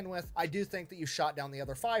 9 to begin with. I do think that you shot down the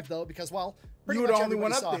other 5 though, because, well, pretty much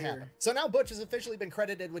everybody saw it happen. So now Butch has officially been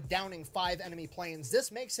credited with downing 5 enemy planes.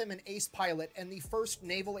 This makes him an ace pilot and the first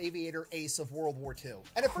naval aviator ace of World War II.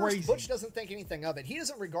 And at first, Butch doesn't think anything of it. He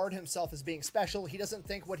doesn't regard himself as being special. He doesn't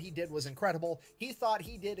think what he did was incredible. He thought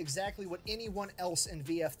he did exactly what anyone else in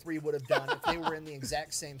VF3 would have done if they were in the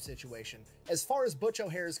exact same situation. As far as Butch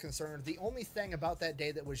O'Hare is concerned, the only thing about that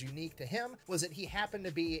day that was unique to him was that he happened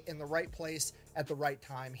to be in the right place at the right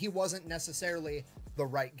time. He wasn't necessarily the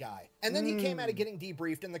right guy. And then he came out of getting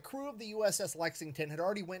debriefed, and the crew of the USS Lexington had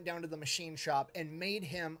already went down to the machine shop and made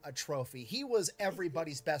him a trophy. He was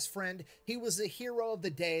everybody's best friend. He was the hero of the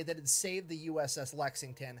day that had saved the USS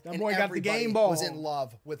Lexington. That boy got the game ball. Was in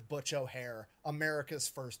love with Butch O'Hare, America's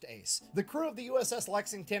first ace. The crew of the USS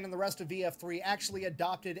Lexington and the rest of VF3 actually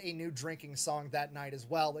adopted a new drinking song that night as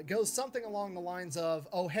well. It goes something along the lines of,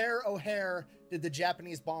 "O'Hare, O'Hare, did the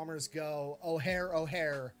Japanese bombers go? O'Hare,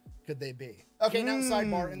 O'Hare, could they be?" Okay, now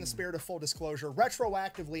sidebar, in the spirit of full disclosure,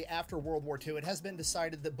 retroactively after World War II, it has been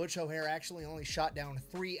decided that Butch O'Hare actually only shot down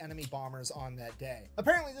 3 enemy bombers on that day.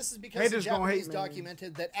 Apparently, this is because the Japanese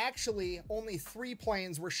documented that actually only 3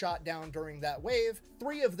 planes were shot down during that wave.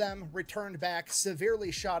 3 of them returned back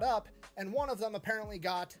severely shot up, and 1 of them apparently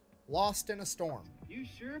got lost in a storm. You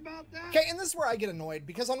sure about that? Okay, and this is where I get annoyed,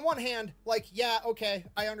 because on one hand, like, yeah, okay,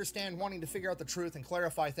 I understand wanting to figure out the truth and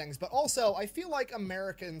clarify things, but also I feel like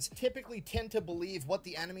Americans typically tend to believe what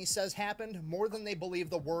the enemy says happened more than they believe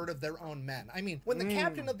the word of their own men. I mean, when the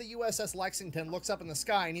captain of the USS Lexington looks up in the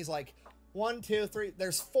sky and he's like, 1, 2, 3,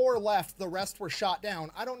 there's 4 left, the rest were shot down.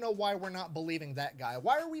 I don't know why we're not believing that guy.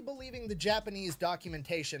 Why are we believing the Japanese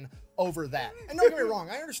documentation over that? And don't get me wrong,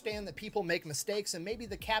 I understand that people make mistakes, and maybe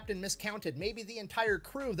the captain miscounted. Maybe the entire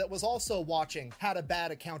crew that was also watching had a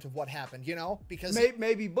bad account of what happened, you know? Because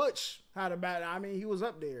maybe Butch had a bad, I mean, he was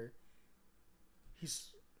up there.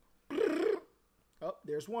 He's, oh,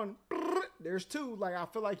 there's 1, there's 2. Like, I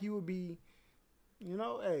feel like he would be, you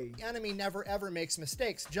know, hey. The enemy never ever makes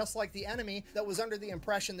mistakes, just like the enemy that was under the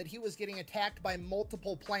impression that he was getting attacked by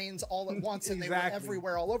multiple planes all at once and they were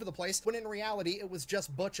everywhere all over the place, when in reality it was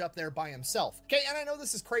just Butch up there by himself. Okay, and I know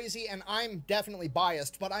this is crazy and I'm definitely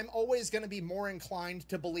biased, but I'm always going to be more inclined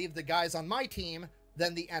to believe the guys on my team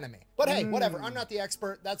than the enemy. But hey, whatever, I'm not the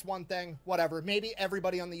expert, that's one thing, whatever. Maybe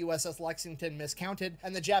everybody on the USS Lexington miscounted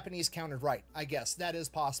and the Japanese counted right. I guess that is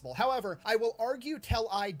possible. However, I will argue till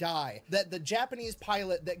I die that the Japanese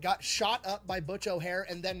pilot that got shot up by Butch O'Hare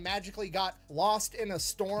and then magically got lost in a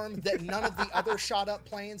storm that none of the other shot up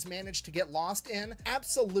planes managed to get lost in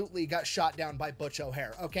absolutely got shot down by Butch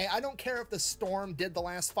O'Hare, okay? I don't care if the storm did the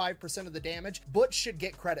last 5% of the damage. Butch should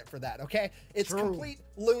get credit for that, okay? It's complete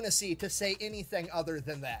lunacy to say anything other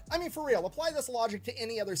than that. I mean, for real, apply this logic to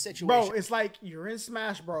any other situation. Bro, it's like you're in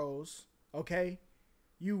Smash Bros, okay?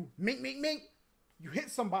 You mink, you hit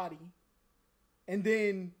somebody, and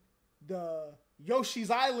then the Yoshi's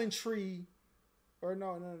Island tree, or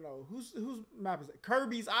no, whose map is it?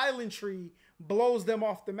 Kirby's Island tree blows them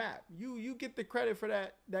off the map. You get the credit for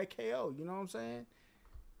that KO, you know what I'm saying?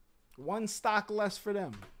 1 stock less for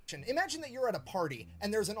them. Imagine that you're at a party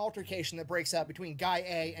and there's an altercation that breaks out between Guy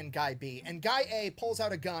A and Guy B, and Guy A pulls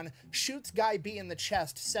out a gun, shoots Guy B in the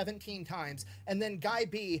chest 17 times, and then Guy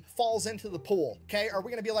B falls into the pool, okay? Are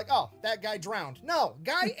we gonna be like, oh, that guy drowned? No,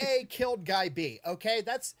 Guy A killed Guy B, okay?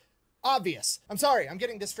 That's obvious. I'm sorry, I'm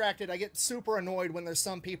getting distracted. I get super annoyed when there's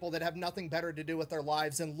some people that have nothing better to do with their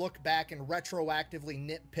lives than look back and retroactively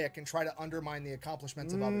nitpick and try to undermine the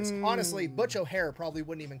accomplishments of others. Honestly, Butch O'Hare probably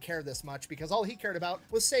wouldn't even care this much because all he cared about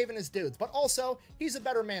was saving his dudes. But also, he's a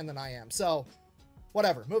better man than I am, so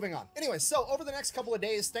whatever, moving on. Anyway, so over the next couple of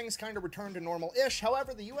days, things kind of return to normal-ish.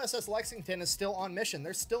 However, the USS Lexington is still on mission.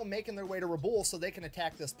 They're still making their way to Rabaul so they can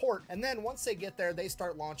attack this port. And then once they get there, they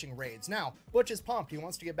start launching raids. Now, Butch is pumped. He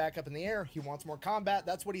wants to get back up in the air. He wants more combat.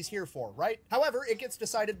 That's what he's here for, right? However, it gets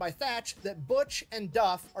decided by Thatch that Butch and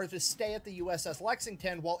Duff are to stay at the USS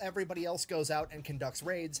Lexington while everybody else goes out and conducts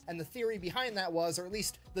raids. And the theory behind that was, or at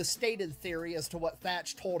least the stated theory as to what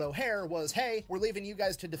Thatch told O'Hare was, hey, we're leaving you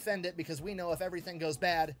guys to defend it because we know if everything goes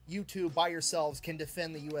bad, you two by yourselves can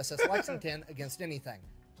defend the USS Lexington against anything.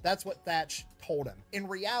 That's what Thatch told him. In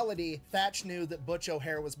reality, Thatch knew that Butch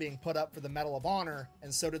O'Hare was being put up for the Medal of Honor,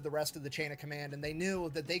 and so did the rest of the chain of command, and they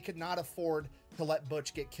knew that they could not afford to let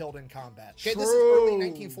Butch get killed in combat. Okay, this is early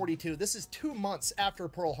 1942. This is 2 months after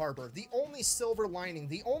Pearl Harbor. The only silver lining,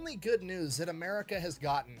 the only good news that America has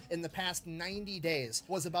gotten in the past 90 days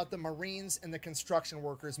was about the Marines and the construction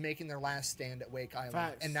workers making their last stand at Wake Island.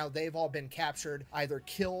 Facts. And now they've all been captured, either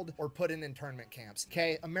killed or put in internment camps.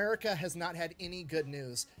 Okay, America has not had any good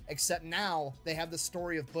news, except now they have the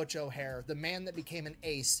story of Butch O'Hare, the man that became an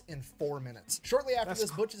ace in 4 minutes. Shortly after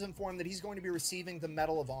this, Butch is informed that he's going to be receiving the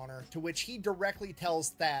Medal of Honor, to which he directly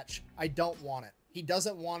tells Thatch, I don't want it. He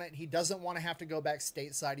doesn't want it. He doesn't want to have to go back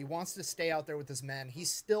stateside. He wants to stay out there with his men. He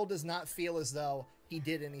still does not feel as though he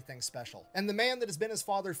did anything special. And the man that has been his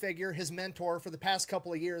father figure, his mentor for the past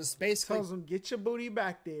couple of years, basically tells him, get your booty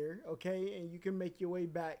back there, okay? And you can make your way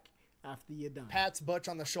back after you're done. Pats Butch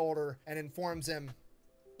on the shoulder and informs him,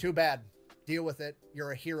 too bad. Deal with it.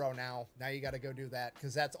 You're a hero now. Now you got to go do that,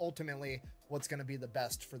 because that's ultimately what's going to be the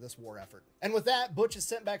best for this war effort. And with that, Butch is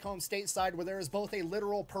sent back home stateside, where there is both a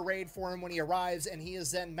literal parade for him when he arrives, and he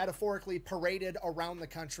is then metaphorically paraded around the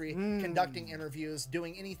country, conducting interviews,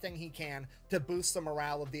 doing anything he can to boost the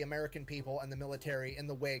morale of the American people and the military in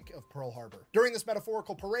the wake of Pearl Harbor. During this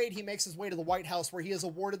metaphorical parade, he makes his way to the White House, where he is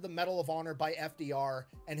awarded the Medal of Honor by FDR,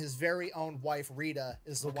 and his very own wife, Rita,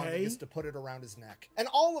 is the one that gets to put it around his neck. And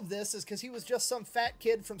all of this is because he was just some fat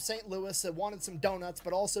kid from St. Louis that wanted some donuts,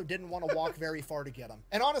 but also didn't want to walk very far to get them.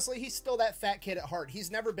 And honestly, he's still that fat kid at heart. He's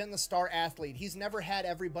never been the star athlete. He's never had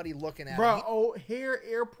everybody looking at him. Bro, O'Hare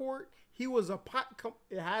Airport, he was a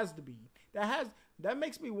it has to be. That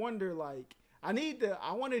makes me wonder, like, I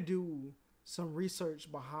want to do some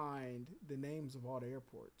research behind the names of all the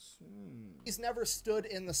airports. He's never stood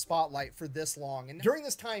in the spotlight for this long. And during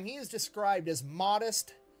this time, he is described as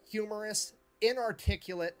modest, humorous,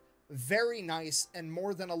 inarticulate, very nice, and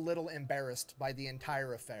more than a little embarrassed by the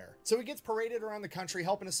entire affair. So he gets paraded around the country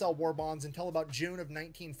helping to sell war bonds until about June of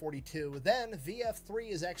 1942. Then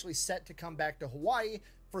VF-3 is actually set to come back to Hawaii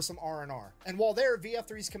for some R&R. And while there,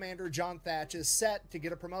 VF-3's commander, John Thatch, is set to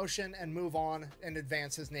get a promotion and move on and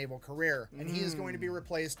advance his naval career. And he is going to be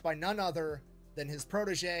replaced by none other than his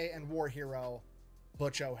protege and war hero,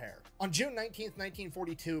 Butch O'Hare. On June 19th,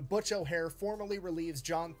 1942, Butch O'Hare formally relieves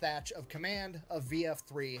John Thatch of command of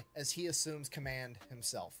VF-3 as he assumes command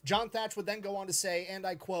himself. John Thatch would then go on to say, and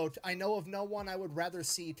I quote, I know of no one I would rather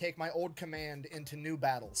see take my old command into new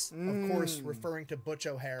battles. Of course, referring to Butch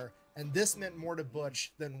O'Hare, and this meant more to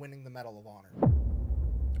Butch than winning the Medal of Honor.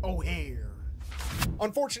 O'Hare.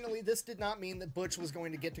 Unfortunately, this did not mean that Butch was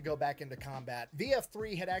going to get to go back into combat.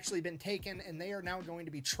 VF-3 had actually been taken, and they are now going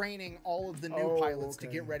to be training all of the new pilots to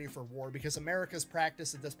get ready for war, because America's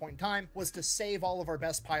practice at this point in time was to save all of our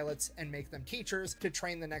best pilots and make them teachers to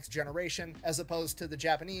train the next generation, as opposed to the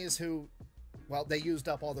Japanese who, well, they used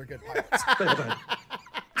up all their good pilots.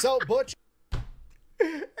 So Butch...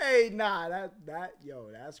 Hey, nah,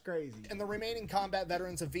 that's crazy. And the remaining combat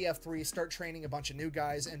veterans of VF-3 start training a bunch of new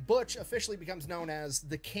guys, and Butch officially becomes known as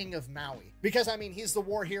the King of Maui. Because, I mean, he's the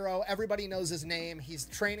war hero, everybody knows his name, he's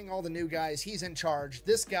training all the new guys, he's in charge.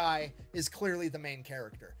 This guy is clearly the main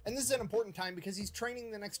character. And this is an important time because he's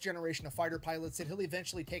training the next generation of fighter pilots that he'll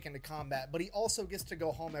eventually take into combat, but he also gets to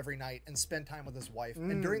go home every night and spend time with his wife.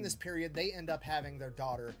 And during this period, they end up having their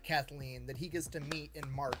daughter, Kathleen, that he gets to meet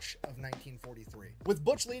in March of 1943. With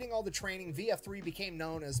Butch leading all the training, VF-3 became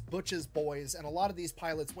known as Butch's Boys, and a lot of these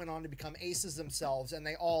pilots went on to become aces themselves, and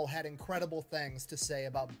they all had incredible things to say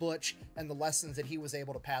about Butch and the lessons that he was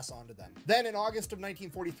able to pass on to them. Then in August of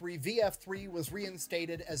 1943, VF-3 was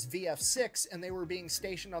reinstated as VF-6, and they were being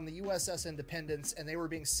stationed on the USS Independence, and they were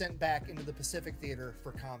being sent back into the Pacific Theater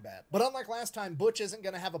for combat. But unlike last time, Butch isn't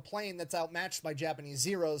going to have a plane that's outmatched by Japanese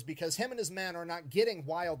Zeros, because him and his men are not getting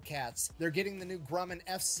Wildcats, they're getting the new Grumman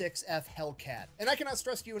F-6F Hellcat. And I cannot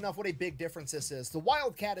stress to you enough what a big difference this is. The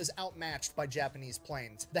Wildcat is outmatched by Japanese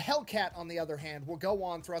planes. The Hellcat, on the other hand, will go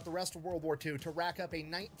on throughout the rest of World War II to rack up a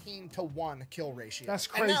 19-to-1 kill ratio. That's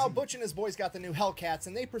crazy. And now Butch and his boys got the new Hellcats,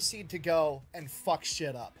 and they proceed to go and fuck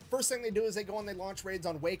shit up. First thing they do is they go and they launch raids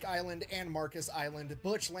on Wake Island and Marcus Island.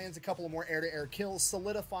 Butch lands a couple of more air-to-air kills,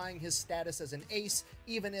 solidifying his status as an ace,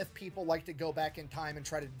 even if people like to go back in time and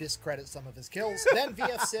try to discredit some of his kills. Then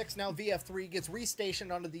VF-6, now VF-3, gets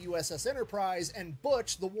restationed onto the USS Enterprise, and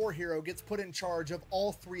Butch, the war hero, gets put in charge of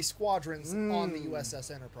all 3 squadrons on the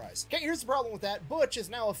USS Enterprise. Okay, here's the problem with that. Butch is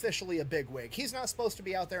now officially a bigwig. He's not supposed to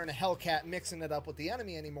be out there in a Hellcat mixing it up with the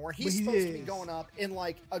enemy anymore. He's supposed to be going up in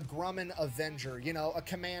like a Grumman Avenger, you know, a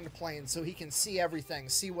command plane, so he can see everything,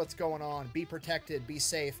 see what's going on, be protected, be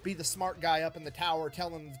safe, be the smart guy up in the tower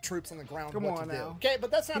telling the troops on the ground what to do. Okay,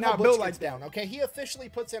 but that's not how Butch gets down, okay? He officially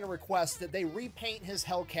puts in a request that they repaint his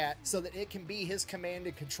Hellcat so that it can be his command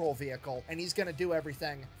and control vehicle, and he's going to do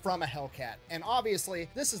everything from a Hellcat. And obviously,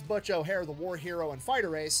 this is Butch O'Hare, the war hero and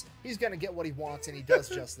fighter ace. He's gonna get what he wants, and he does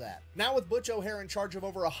just that. Now with Butch O'Hare in charge of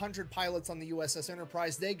over 100 pilots on the USS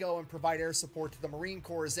Enterprise, they go and provide air support to the Marine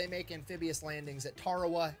Corps as they make amphibious landings at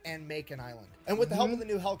Tarawa and Macon Island. And with the help of the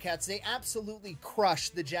new Hellcats, they absolutely crush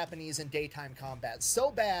the Japanese in daytime combat, so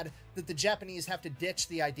bad that the Japanese have to ditch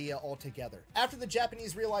the idea altogether. After the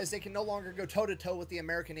Japanese realize they can no longer go toe-to-toe with the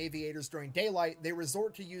American aviators during daylight, they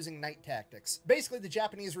resort to using night tactics. Basically, the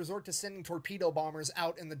Japanese resort to sending torpedo bombers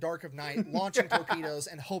out in the dark of night, launching torpedoes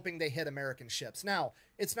and hoping they hit American ships. Now,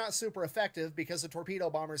 it's not super effective because the torpedo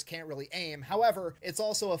bombers can't really aim. However, it's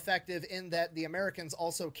also effective in that the Americans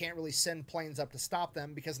also can't really send planes up to stop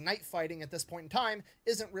them because night fighting at this point in time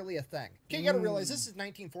isn't really a thing. Okay, you gotta realize this is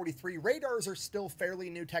 1943. Radars are still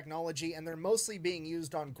fairly new technology, and they're mostly being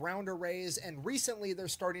used on ground arrays, and recently they're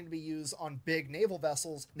starting to be used on big naval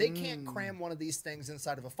vessels. They can't cram one of these things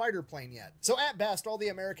inside of a fighter plane yet. So at best, all the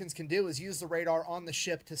Americans can do is use the radar on the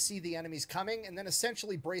ship to see the enemies coming and then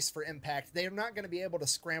essentially brace for impact. They are not going to be able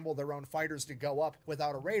to scramble their own fighters to go up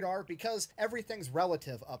without a radar because everything's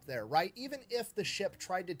relative up there, right? Even if the ship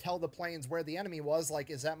tried to tell the planes where the enemy was, like,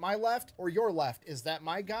 is that my left or your left? Is that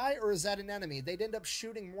my guy or is that an enemy? They'd end up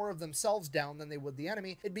shooting more of themselves down than they would the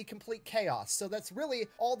enemy. It'd be complete chaos. So that's really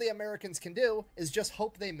all the Americans can do is just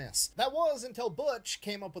hope they miss. That was until Butch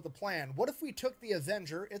came up with a plan. What if we took the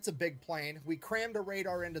Avenger, it's a big plane, we crammed a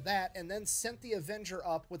radar into that and then sent the Avenger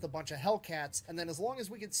up with a bunch of Hellcats, and then as long as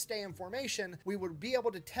we could stay in formation, we would be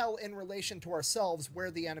able to tell in relation to ourselves where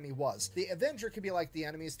the enemy was. The Avenger could be like the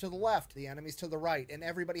enemies to the left, the enemies to the right, and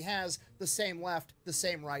everybody has the same left, the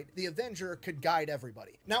same right. The Avenger could guide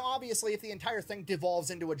everybody. Now, obviously, if the entire thing devolves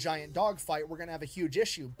into a giant dogfight, we're gonna have a huge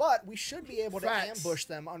issue, but we should be able to ambush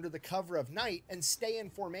them under the cover of night and stay in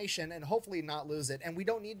formation and hopefully not lose it. And we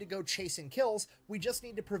don't need to go chasing kills. We just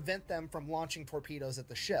need to prevent them from launching torpedoes at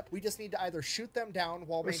the ship. We just need to either shoot them down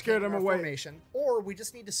while maintaining our formation, or we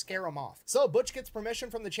just need to scare them off. So Butch gets permission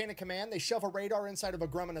from the chain of command. They shove a radar inside of a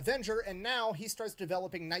Grumman Avenger, and now he starts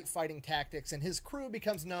developing night fighting tactics, and his crew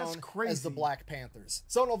becomes known as the Black Panthers.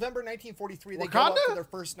 So in November 1943, they go up to their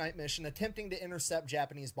first night mission, attempting to intercept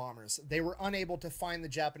Japanese bombers. They were unable to find the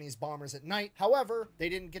Japanese bombers at night. However, they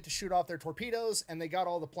didn't get to shoot off their torpedoes, and they got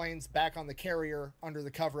all the planes back on the carrier under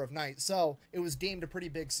the cover of night. So it was deemed a pretty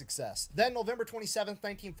big success. Then November 27th,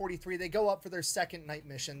 1943, they go up for their second night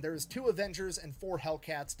mission. There's 2 Avengers and 4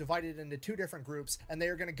 Hellcats divided into 2 different groups, and they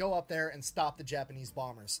are going to go up there and stop the Japanese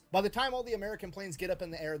bombers. By the time all the American planes get up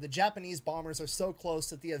in the air, the Japanese bombers are so close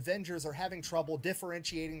that the Avengers are having trouble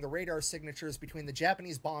differentiating the radar signatures between the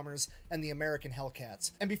Japanese bombers and the American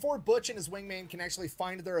Hellcats. And before Butch and his wingman can actually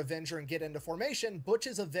find their Avenger and get into formation,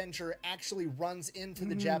 Butch's Avenger actually runs into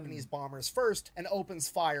the Japanese bombers first and opens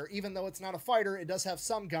fire. Even though it's not a fighter, it does have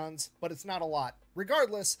some guns, but it's not a lot.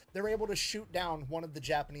 Regardless, they're able to shoot down one of the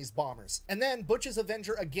Japanese bombers. And then Butch's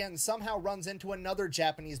Avenger again somehow runs into another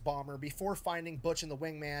Japanese bomber before finding Butch and the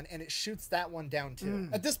wingman, and it shoots that one down too.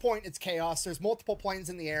 At this point, it's chaos. There's multiple planes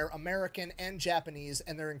in the air, American and Japanese,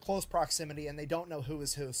 and they're in close proximity and they don't know who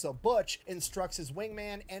is who. So Butch instructs his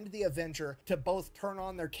wingman and the Avenger to both turn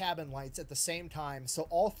on their cabin lights at the same time so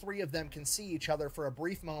all 3 of them can see each other for a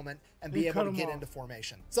brief moment and be able to get into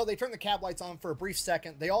formation. So they turn the cab lights on for a brief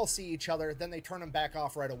second, they all see each other, then they turn them back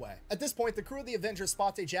off right away. At this point, the crew of the Avenger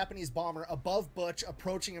spots a Japanese bomber above Butch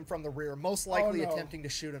approaching him from the rear, most likely attempting to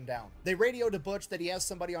shoot him down. They radio to Butch that he has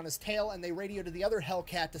somebody on his tail, and they radio to the other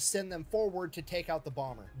Hellcat to send them forward to take out the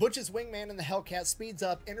bomber. Butch's wingman in the Hellcat speeds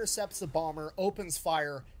up, intercepts the bomber, opens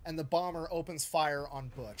fire, and the bomber opens fire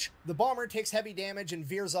on Butch. The bomber takes heavy damage and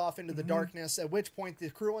veers off into the darkness, at which point the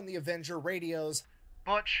crew in the Avenger radios,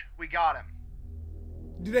 "Butch, we got him."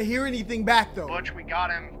 Do they hear anything back though? "Butch, we got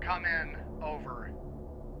him. Come in. Over."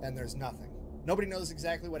 And there's nothing. Nobody knows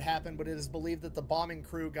exactly what happened, but it is believed that the bombing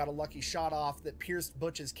crew got a lucky shot off that pierced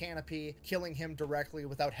Butch's canopy, killing him directly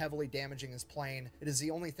without heavily damaging his plane. It is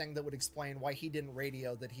the only thing that would explain why he didn't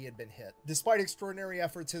radio that he had been hit. Despite extraordinary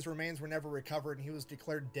efforts, his remains were never recovered and he was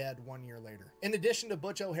declared dead 1 year later. In addition to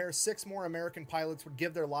Butch O'Hare, 6 more American pilots would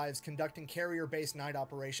give their lives conducting carrier-based night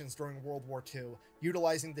operations during World War II,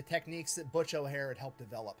 utilizing the techniques that Butch O'Hare had helped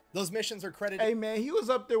develop. Those missions are credited... Hey man, he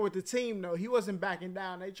was up there with the team though. He wasn't backing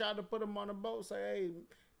down. They tried to put him on a boat, say, hey,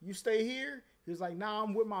 you stay here. He was like, nah,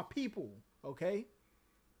 I'm with my people, okay?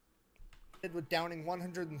 With downing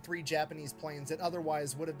 103 Japanese planes that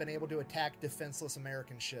otherwise would have been able to attack defenseless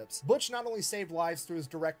American ships. Butch not only saved lives through his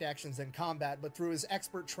direct actions in combat, but through his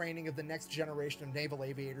expert training of the next generation of naval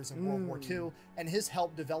aviators in World War II, and his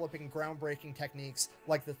help developing groundbreaking techniques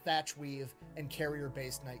like the thatch weave and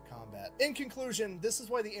carrier-based night combat. In conclusion, this is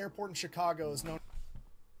why the airport in Chicago is known...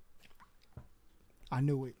 I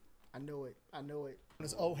knew it. I knew it. I knew it.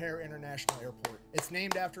 Is O'Hare International Airport. It's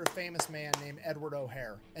named after a famous man named Edward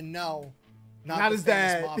O'Hare. And no, not the his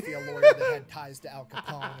famous dad. mafia lawyer that had ties to Al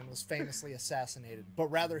Capone and was famously assassinated, but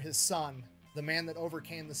rather his son, the man that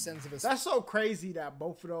overcame the sins of his. That's so crazy that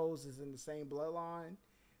both of those is in the same bloodline.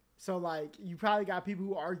 So like, you probably got people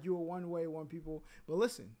who argue it one way, one people. But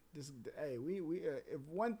listen, this, hey, we if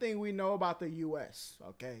one thing we know about the U.S.,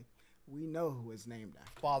 okay, we know who it's named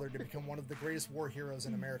after. Father to become one of the greatest war heroes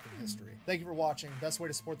in American history. Thank you for watching. Best way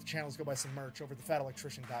to support the channel is go buy some merch over at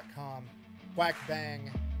thefatelectrician.com. Whack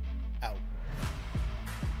bang, out.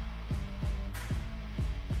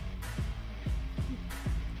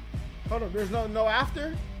 Hold on, there's no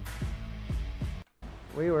after?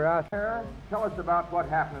 We were out there. Tell us about what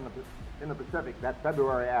happened in the Pacific that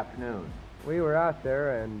February afternoon. We were out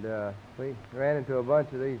there and we ran into a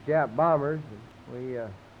bunch of these Jap bombers. And we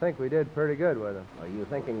think we did pretty good with them. Are you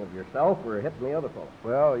thinking of yourself or hitting the other folks?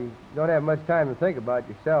 Well, you don't have much time to think about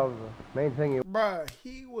yourself. The main thing you... Bruh,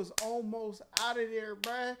 he was almost out of there,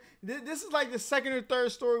 bruh. This is like the second or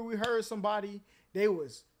third story we heard somebody, they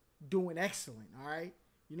was doing excellent, all right?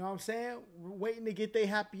 You know what I'm saying? We're waiting to get their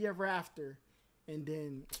happy ever after. And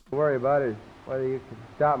then... worry about is whether you can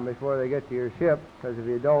stop them before they get to your ship, because if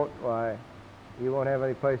you don't, why, you won't have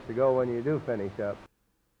any place to go when you do finish up.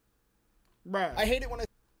 Bruh. I hate it when I...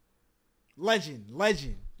 Legend,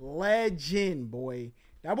 boy.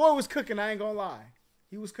 That boy was cooking, I ain't gonna lie.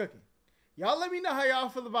 He was cooking. Y'all let me know how y'all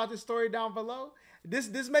feel about this story down below.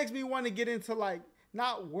 This makes me want to get into, like,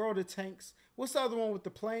 not World of Tanks. What's the other one with the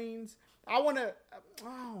planes? I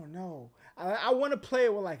don't know. I want to play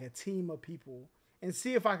it with, like, a team of people and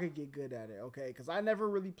see if I could get good at it, okay? Because I never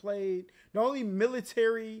really played. The only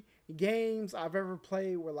military games I've ever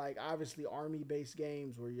played were, like, obviously army-based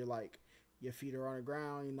games where you're, like, your feet are on the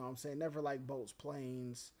ground, you know what I'm saying? Never, like, boats,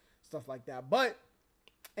 planes, stuff like that. But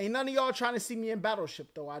ain't none of y'all trying to see me in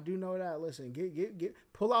Battleship, though. I do know that. Listen,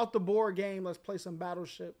 pull out the board game. Let's play some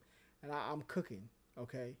Battleship. And I'm cooking,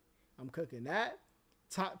 okay? I'm cooking that.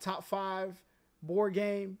 Top 5 board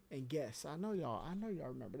game and guess. I know y'all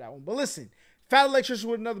remember that one. But listen, Fat Electrician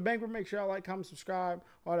with another banquet. Make sure y'all like, comment, subscribe,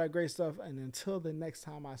 all that great stuff. And until the next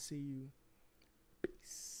time I see you,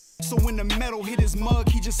 peace. So when the metal hit his mug,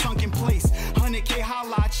 he just sunk in place. 100K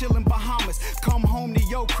Holla, chillin' Bahamas. Come home to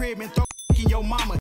your crib and throw in your mama.